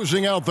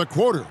closing out the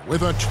quarter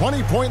with a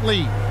 20-point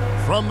lead.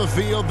 From the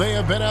field, they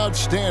have been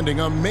outstanding.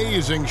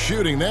 Amazing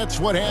shooting. That's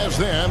what has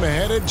them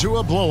headed to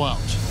a blowout.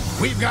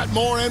 We've got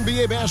more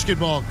NBA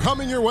basketball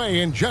coming your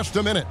way in just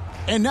a minute.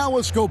 And now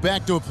let's go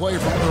back to a play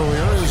from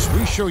earlier as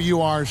we show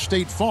you our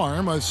State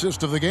Farm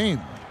assist of the game.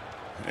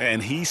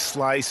 And he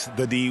sliced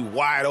the D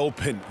wide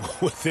open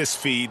with his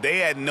feed. They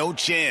had no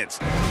chance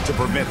to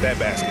prevent that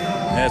basket.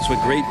 That's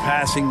what great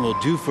passing will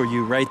do for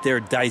you right there,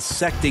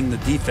 dissecting the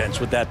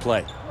defense with that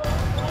play.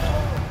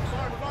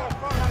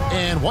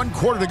 And 1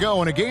 quarter to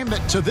go in a game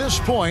that to this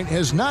point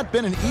has not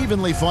been an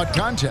evenly fought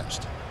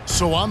contest.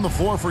 So on the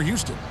floor for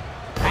Houston.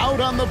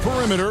 Out on the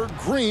perimeter,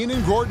 Green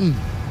and Gordon.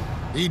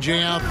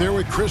 DJ out there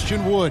with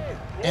Christian Wood.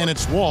 And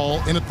it's Wall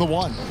in at the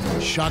 1.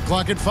 Shot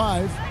clock at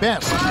 5.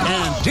 Best.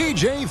 And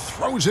DJ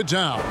throws it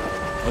down.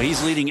 Well,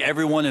 he's leading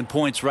everyone in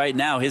points right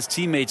now. His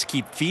teammates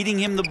keep feeding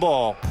him the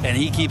ball, and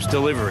he keeps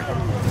delivering.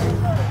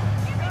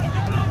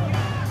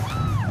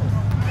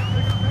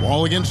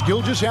 Wall against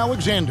Gilgeous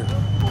Alexander.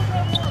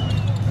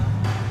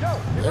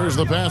 There's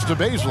the pass to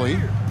Baisley.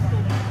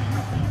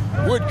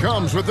 Wood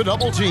comes with the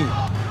double team.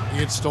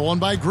 It's stolen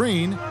by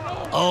Green.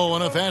 Oh,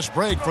 and a fast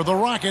break for the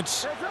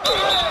Rockets.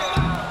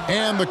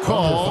 And the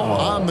call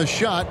on the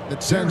shot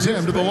that sends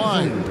him to the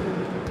line.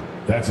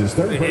 That's his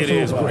third. It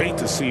is great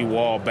to see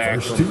Wall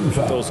back from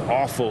those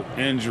awful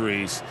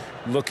injuries,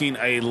 looking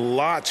a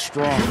lot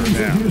stronger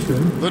now.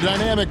 The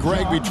dynamic,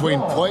 Greg,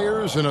 between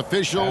players and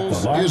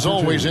officials is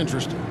always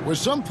interesting, with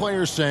some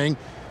players saying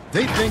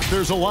they think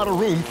there's a lot of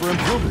room for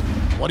improvement.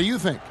 What do you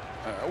think?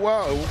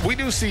 Well, we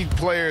do see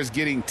players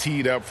getting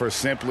teed up for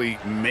simply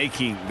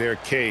making their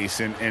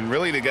case, and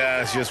really the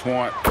guys just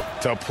want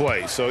to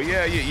play. So,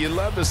 yeah, you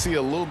love to see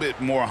a little bit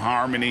more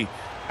harmony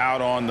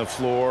out on the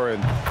floor,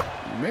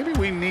 and maybe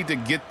we need to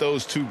get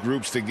those two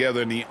groups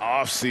together in the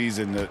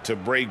offseason to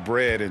break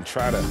bread and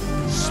try to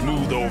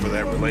smooth over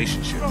that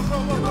relationship.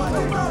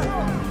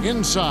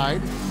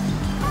 Inside,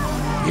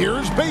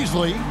 here's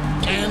Baisley,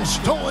 and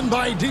stolen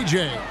by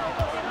DJ.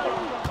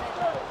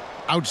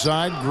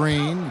 Outside,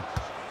 Green.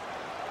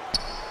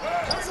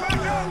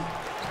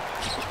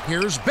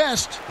 Here's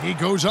Best. He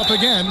goes up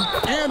again.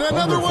 And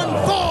another one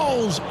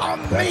falls.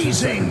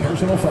 Amazing.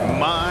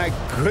 My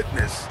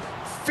goodness.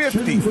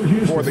 50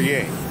 for the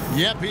game.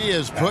 Yep, he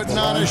is putting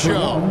on a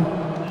show.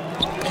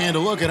 And a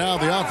look at how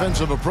the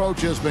offensive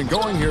approach has been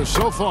going here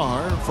so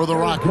far for the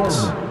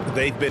Rockets.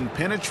 They've been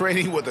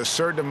penetrating with a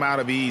certain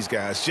amount of ease,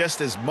 guys,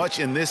 just as much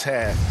in this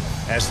half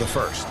as the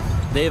first.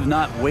 They have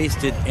not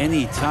wasted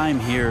any time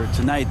here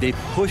tonight. They've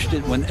pushed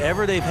it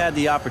whenever they've had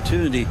the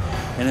opportunity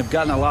and have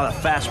gotten a lot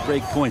of fast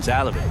break points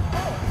out of it.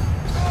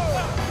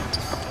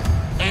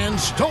 And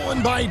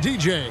stolen by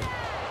DJ.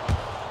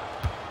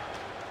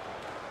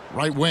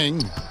 Right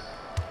wing.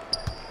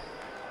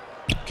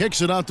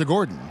 Kicks it out to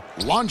Gordon.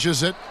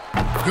 Launches it.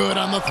 Good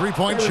on the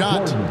three-point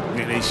shot.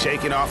 And he's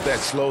shaking off that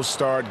slow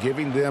start,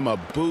 giving them a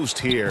boost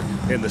here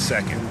in the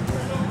second.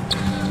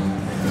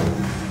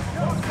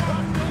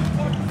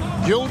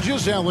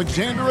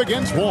 Gilgeous-Alexander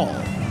against Wall.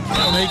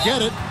 And they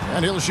get it.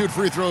 And he'll shoot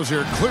free throws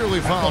here. Clearly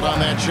fouled on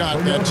that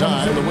shot that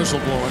time, the whistle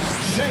blowing.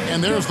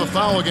 And there's the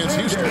foul against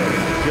Houston.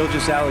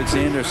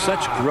 Gilgeous-Alexander,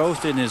 such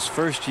growth in his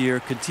first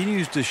year,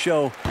 continues to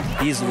show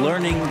he's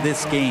learning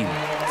this game.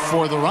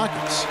 For the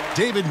Rockets,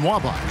 David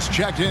Nwaba is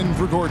checked in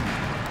for Gordon.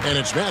 And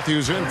it's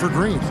Matthews in for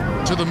Green.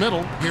 To the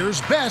middle,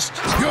 here's Best.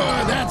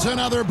 Good, that's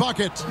another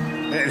bucket.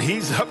 And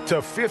he's up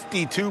to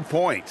 52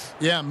 points.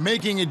 Yeah,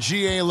 making a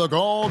GA look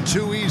all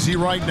too easy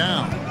right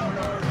now.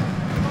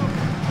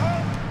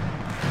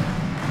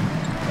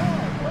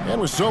 And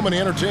with so many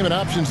entertainment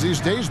options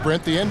these days,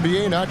 Brent, the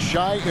NBA not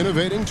shy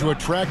innovating to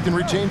attract and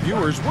retain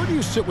viewers. Where do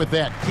you sit with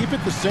that? Keep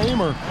it the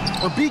same or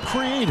be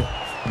creative?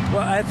 Well,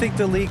 I think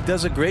the league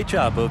does a great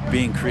job of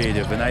being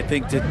creative, and I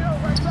think that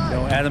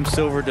Adam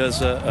Silver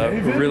does a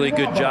really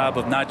good job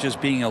of not just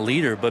being a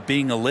leader, but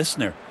being a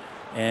listener.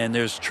 And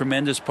there's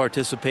tremendous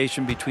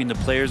participation between the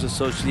Players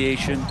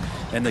Association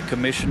and the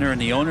commissioner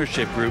and the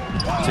ownership group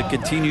to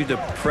continue to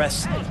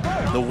press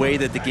the way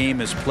that the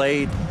game is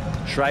played,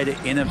 try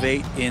to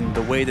innovate in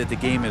the way that the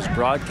game is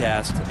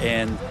broadcast,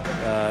 and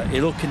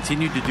it'll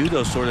continue to do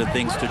those sort of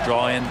things to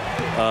draw in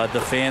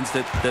the fans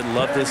that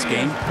love this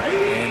game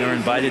and are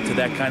invited to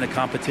that kind of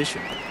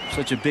competition.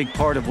 Such a big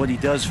part of what he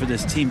does for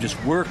this team,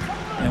 just work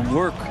and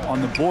work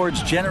on the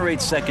boards,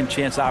 generate second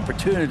chance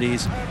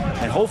opportunities,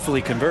 and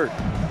hopefully convert.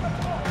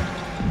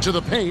 To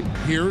the paint,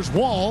 here's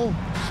Wall,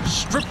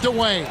 stripped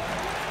away.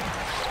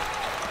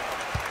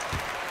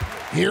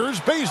 Here's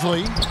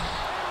Baisley,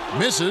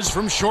 misses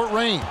from short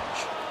range.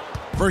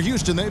 For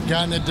Houston, they've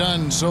gotten it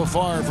done so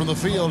far from the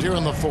field here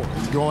in the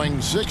fourth, going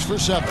 6 for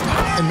 7,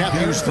 and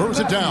Matthews throws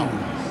it down.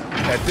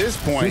 At this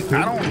point,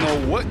 I don't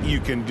know what you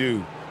can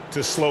do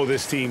to slow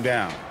this team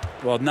down.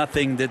 Well,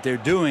 nothing that they're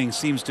doing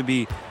seems to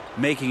be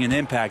making an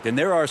impact, and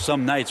there are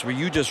some nights where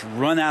you just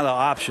run out of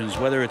options,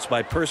 whether it's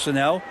by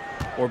personnel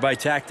or by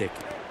tactic.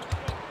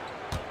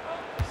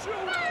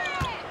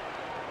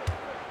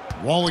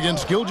 Wall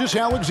against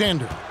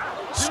Gilgeous-Alexander.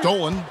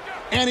 Stolen,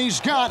 and he's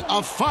got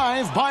a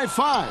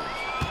 5-by-5.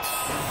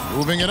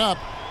 Moving it up.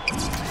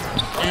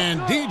 And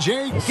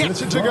DJ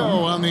gets it to go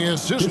on the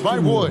assist by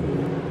Wood.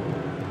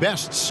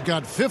 Best's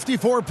got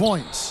 54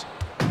 points.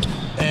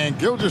 And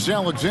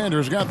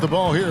Gilgeous-Alexander's got the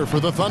ball here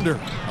for the Thunder.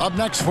 Up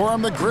next for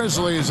him, the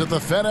Grizzlies at the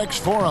FedEx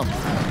Forum.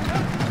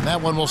 And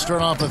that one will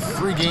start off a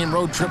 3-game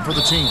road trip for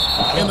the team.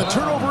 And the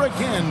turnover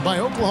again by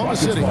Oklahoma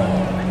City.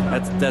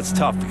 That's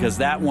tough because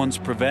that one's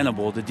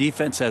preventable. The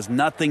defense has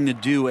nothing to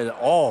do at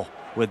all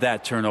with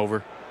that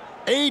turnover.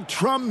 A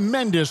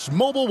tremendous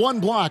mobile one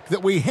block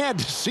that we had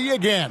to see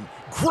again.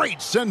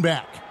 Great send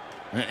back.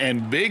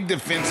 And big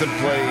defensive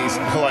plays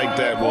like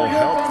that will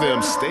help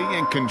them stay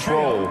in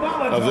control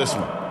of this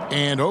one.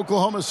 And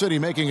Oklahoma City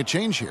making a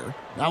change here.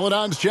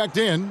 Aladon's checked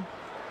in.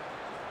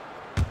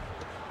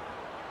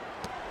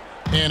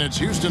 And it's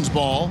Houston's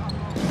ball.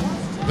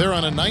 They're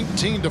on a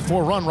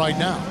 19-4 run right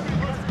now.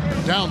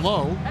 Down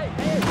low.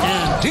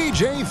 And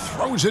DJ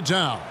throws it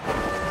down.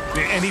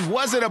 And he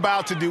wasn't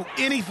about to do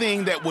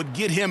anything that would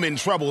get him in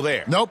trouble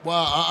there. Nope,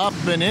 up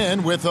and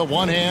in with a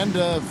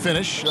one-hand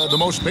finish, the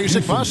most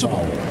basic possible.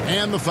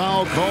 And the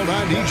foul called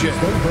on DJ.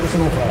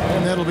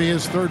 And that'll be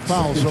his third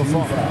foul so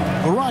far.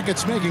 The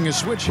Rockets making a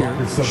switch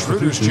here.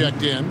 Schroeder's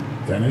checked in.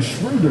 Dennis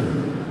Schroeder.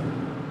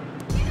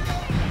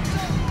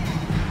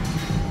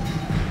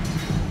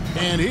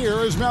 And here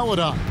is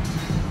Maladon.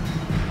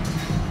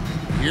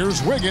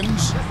 Here's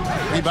Wiggins.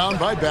 Rebound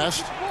by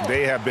Best.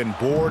 They have been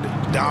board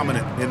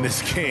dominant in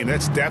this game.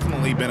 That's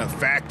definitely been a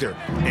factor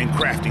in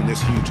crafting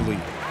this huge lead.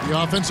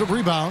 The offensive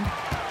rebound.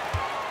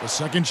 The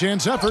second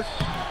chance effort.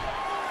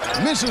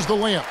 Misses the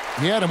layup.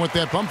 He had him with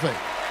that pump fake.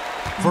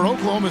 For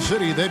Oklahoma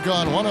City, they've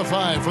gone 1 of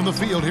 5 from the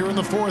field here in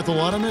the fourth. A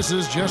lot of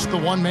misses, just the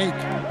one make.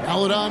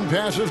 Aladon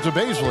passes to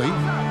Baisley.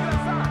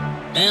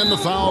 And the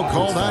foul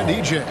called on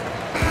DJ.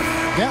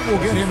 That will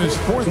get him his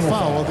 4th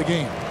foul of the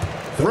game.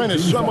 Brent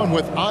is someone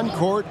with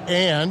on-court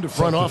and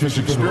front office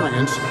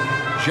experience.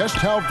 Just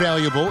how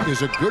valuable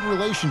is a good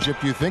relationship,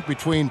 do you think,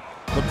 between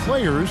the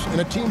players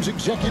and a team's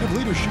executive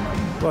leadership?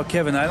 Well,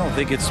 Kevin, I don't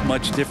think it's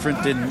much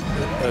different than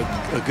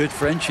a good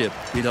friendship.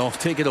 You know,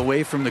 take it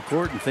away from the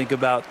court and think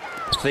about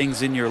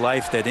things in your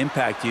life that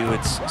impact you.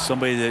 It's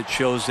somebody that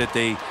shows that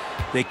they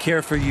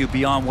care for you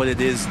beyond what it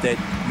is that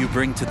you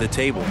bring to the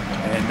table.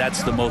 And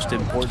that's the most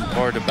important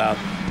part about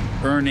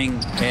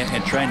earning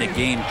and trying to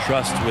gain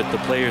trust with the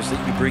players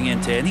that you bring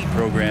into any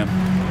program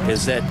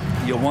is that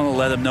you want to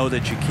let them know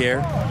that you care,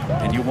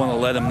 and you want to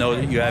let them know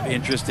that you have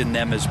interest in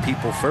them as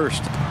people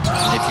first.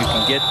 And if you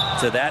can get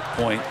to that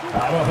point,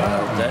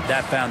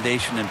 that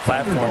foundation and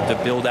platform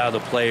to build out a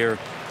player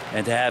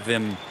and to have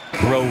him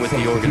grow with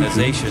the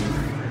organization,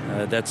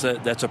 that's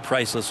a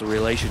priceless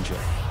relationship.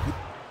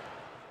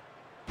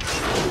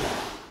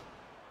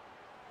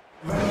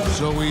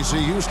 So we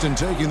see Houston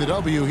taking the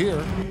W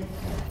here.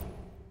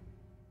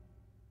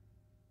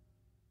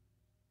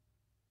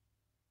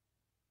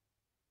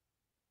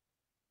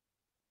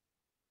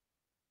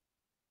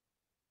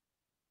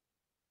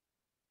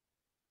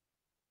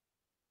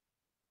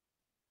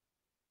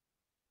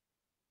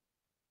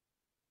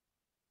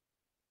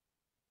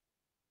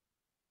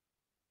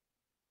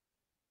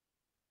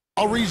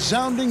 A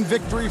resounding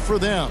victory for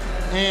them.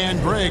 And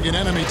Greg in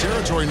enemy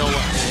territory, no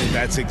less.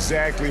 That's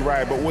exactly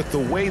right. But with the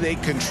way they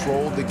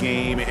controlled the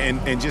game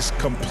and just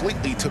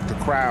completely took the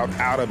crowd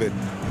out of it,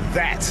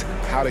 that's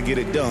how to get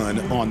it done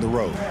on the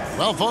road.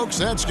 Well, folks,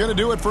 that's going to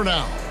do it for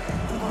now.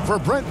 For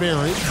Brent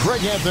Berry,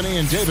 Greg Anthony,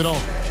 and David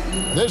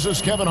Aldridge, this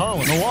is Kevin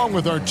Harlan, along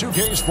with our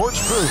 2K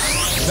Sports crew,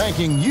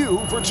 thanking you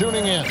for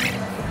tuning in.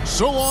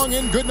 So long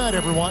and good night,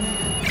 everyone.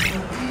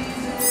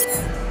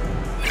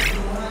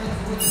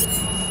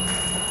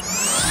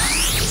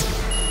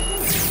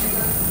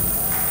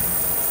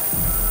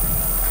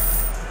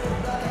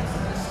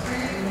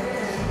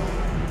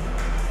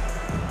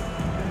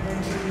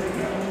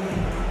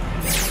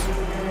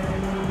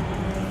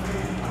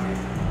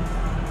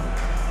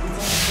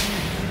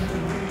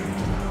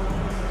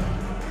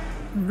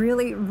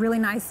 Really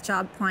nice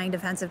job applying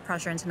defensive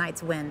pressure in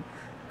tonight's win.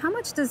 How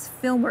much does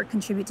film work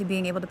contribute to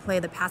being able to play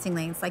the passing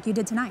lanes like you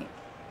did tonight?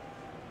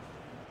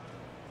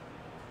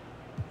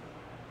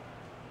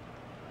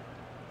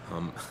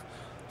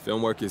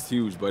 Film work is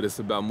huge, but it's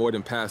about more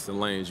than passing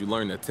lanes. You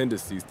learn their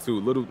tendencies too,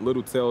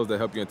 little tells that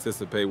help you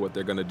anticipate what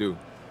they're gonna do.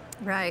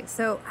 Right,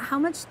 so how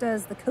much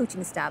does the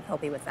coaching staff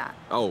help you with that?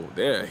 Oh,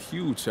 they're a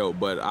huge help,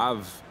 but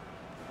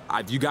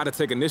you got to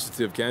take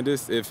initiative,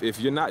 Candace. If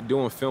you're not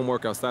doing film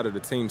work outside of the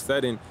team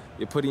setting,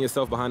 you're putting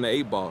yourself behind the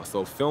 8 ball.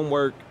 So film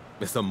work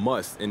is a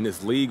must in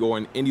this league or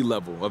in any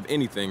level of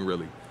anything,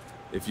 really.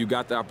 If you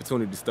got the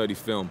opportunity to study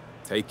film,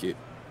 take it.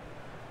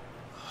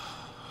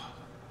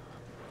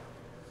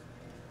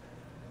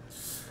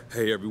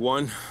 Hey,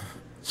 everyone.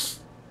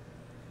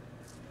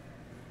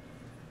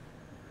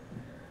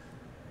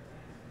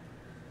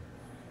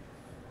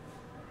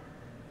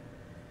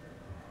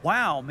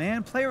 Wow,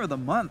 man, player of the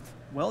month.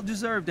 Well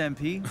deserved,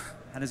 MP.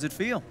 How does it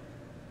feel?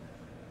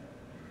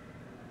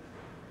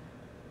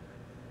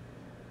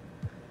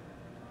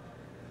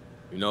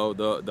 You know,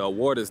 the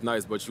award is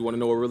nice, but you want to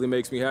know what really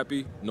makes me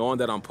happy? Knowing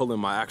that I'm pulling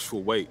my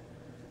actual weight.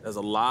 There's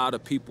a lot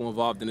of people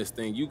involved in this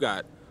thing. You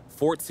got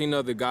 14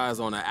 other guys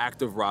on an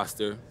active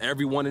roster,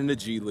 everyone in the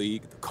G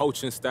League, the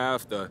coaching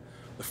staff, the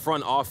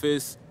front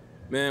office.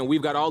 Man,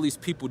 we've got all these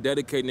people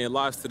dedicating their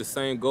lives to the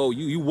same goal.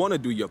 You want to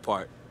do your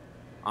part.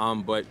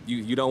 But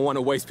you don't want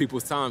to waste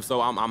people's time,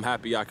 so I'm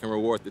happy I can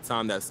reward the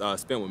time that's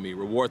spent with me,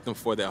 reward them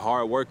for their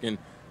hard work, and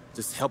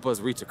just help us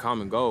reach a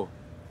common goal.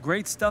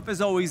 Great stuff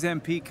as always,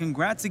 MP.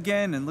 Congrats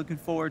again, and looking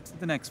forward to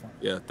the next one.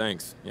 Yeah,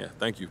 thanks. Yeah,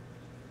 thank you.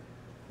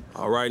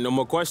 All right, no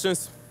more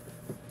questions?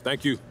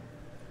 Thank you.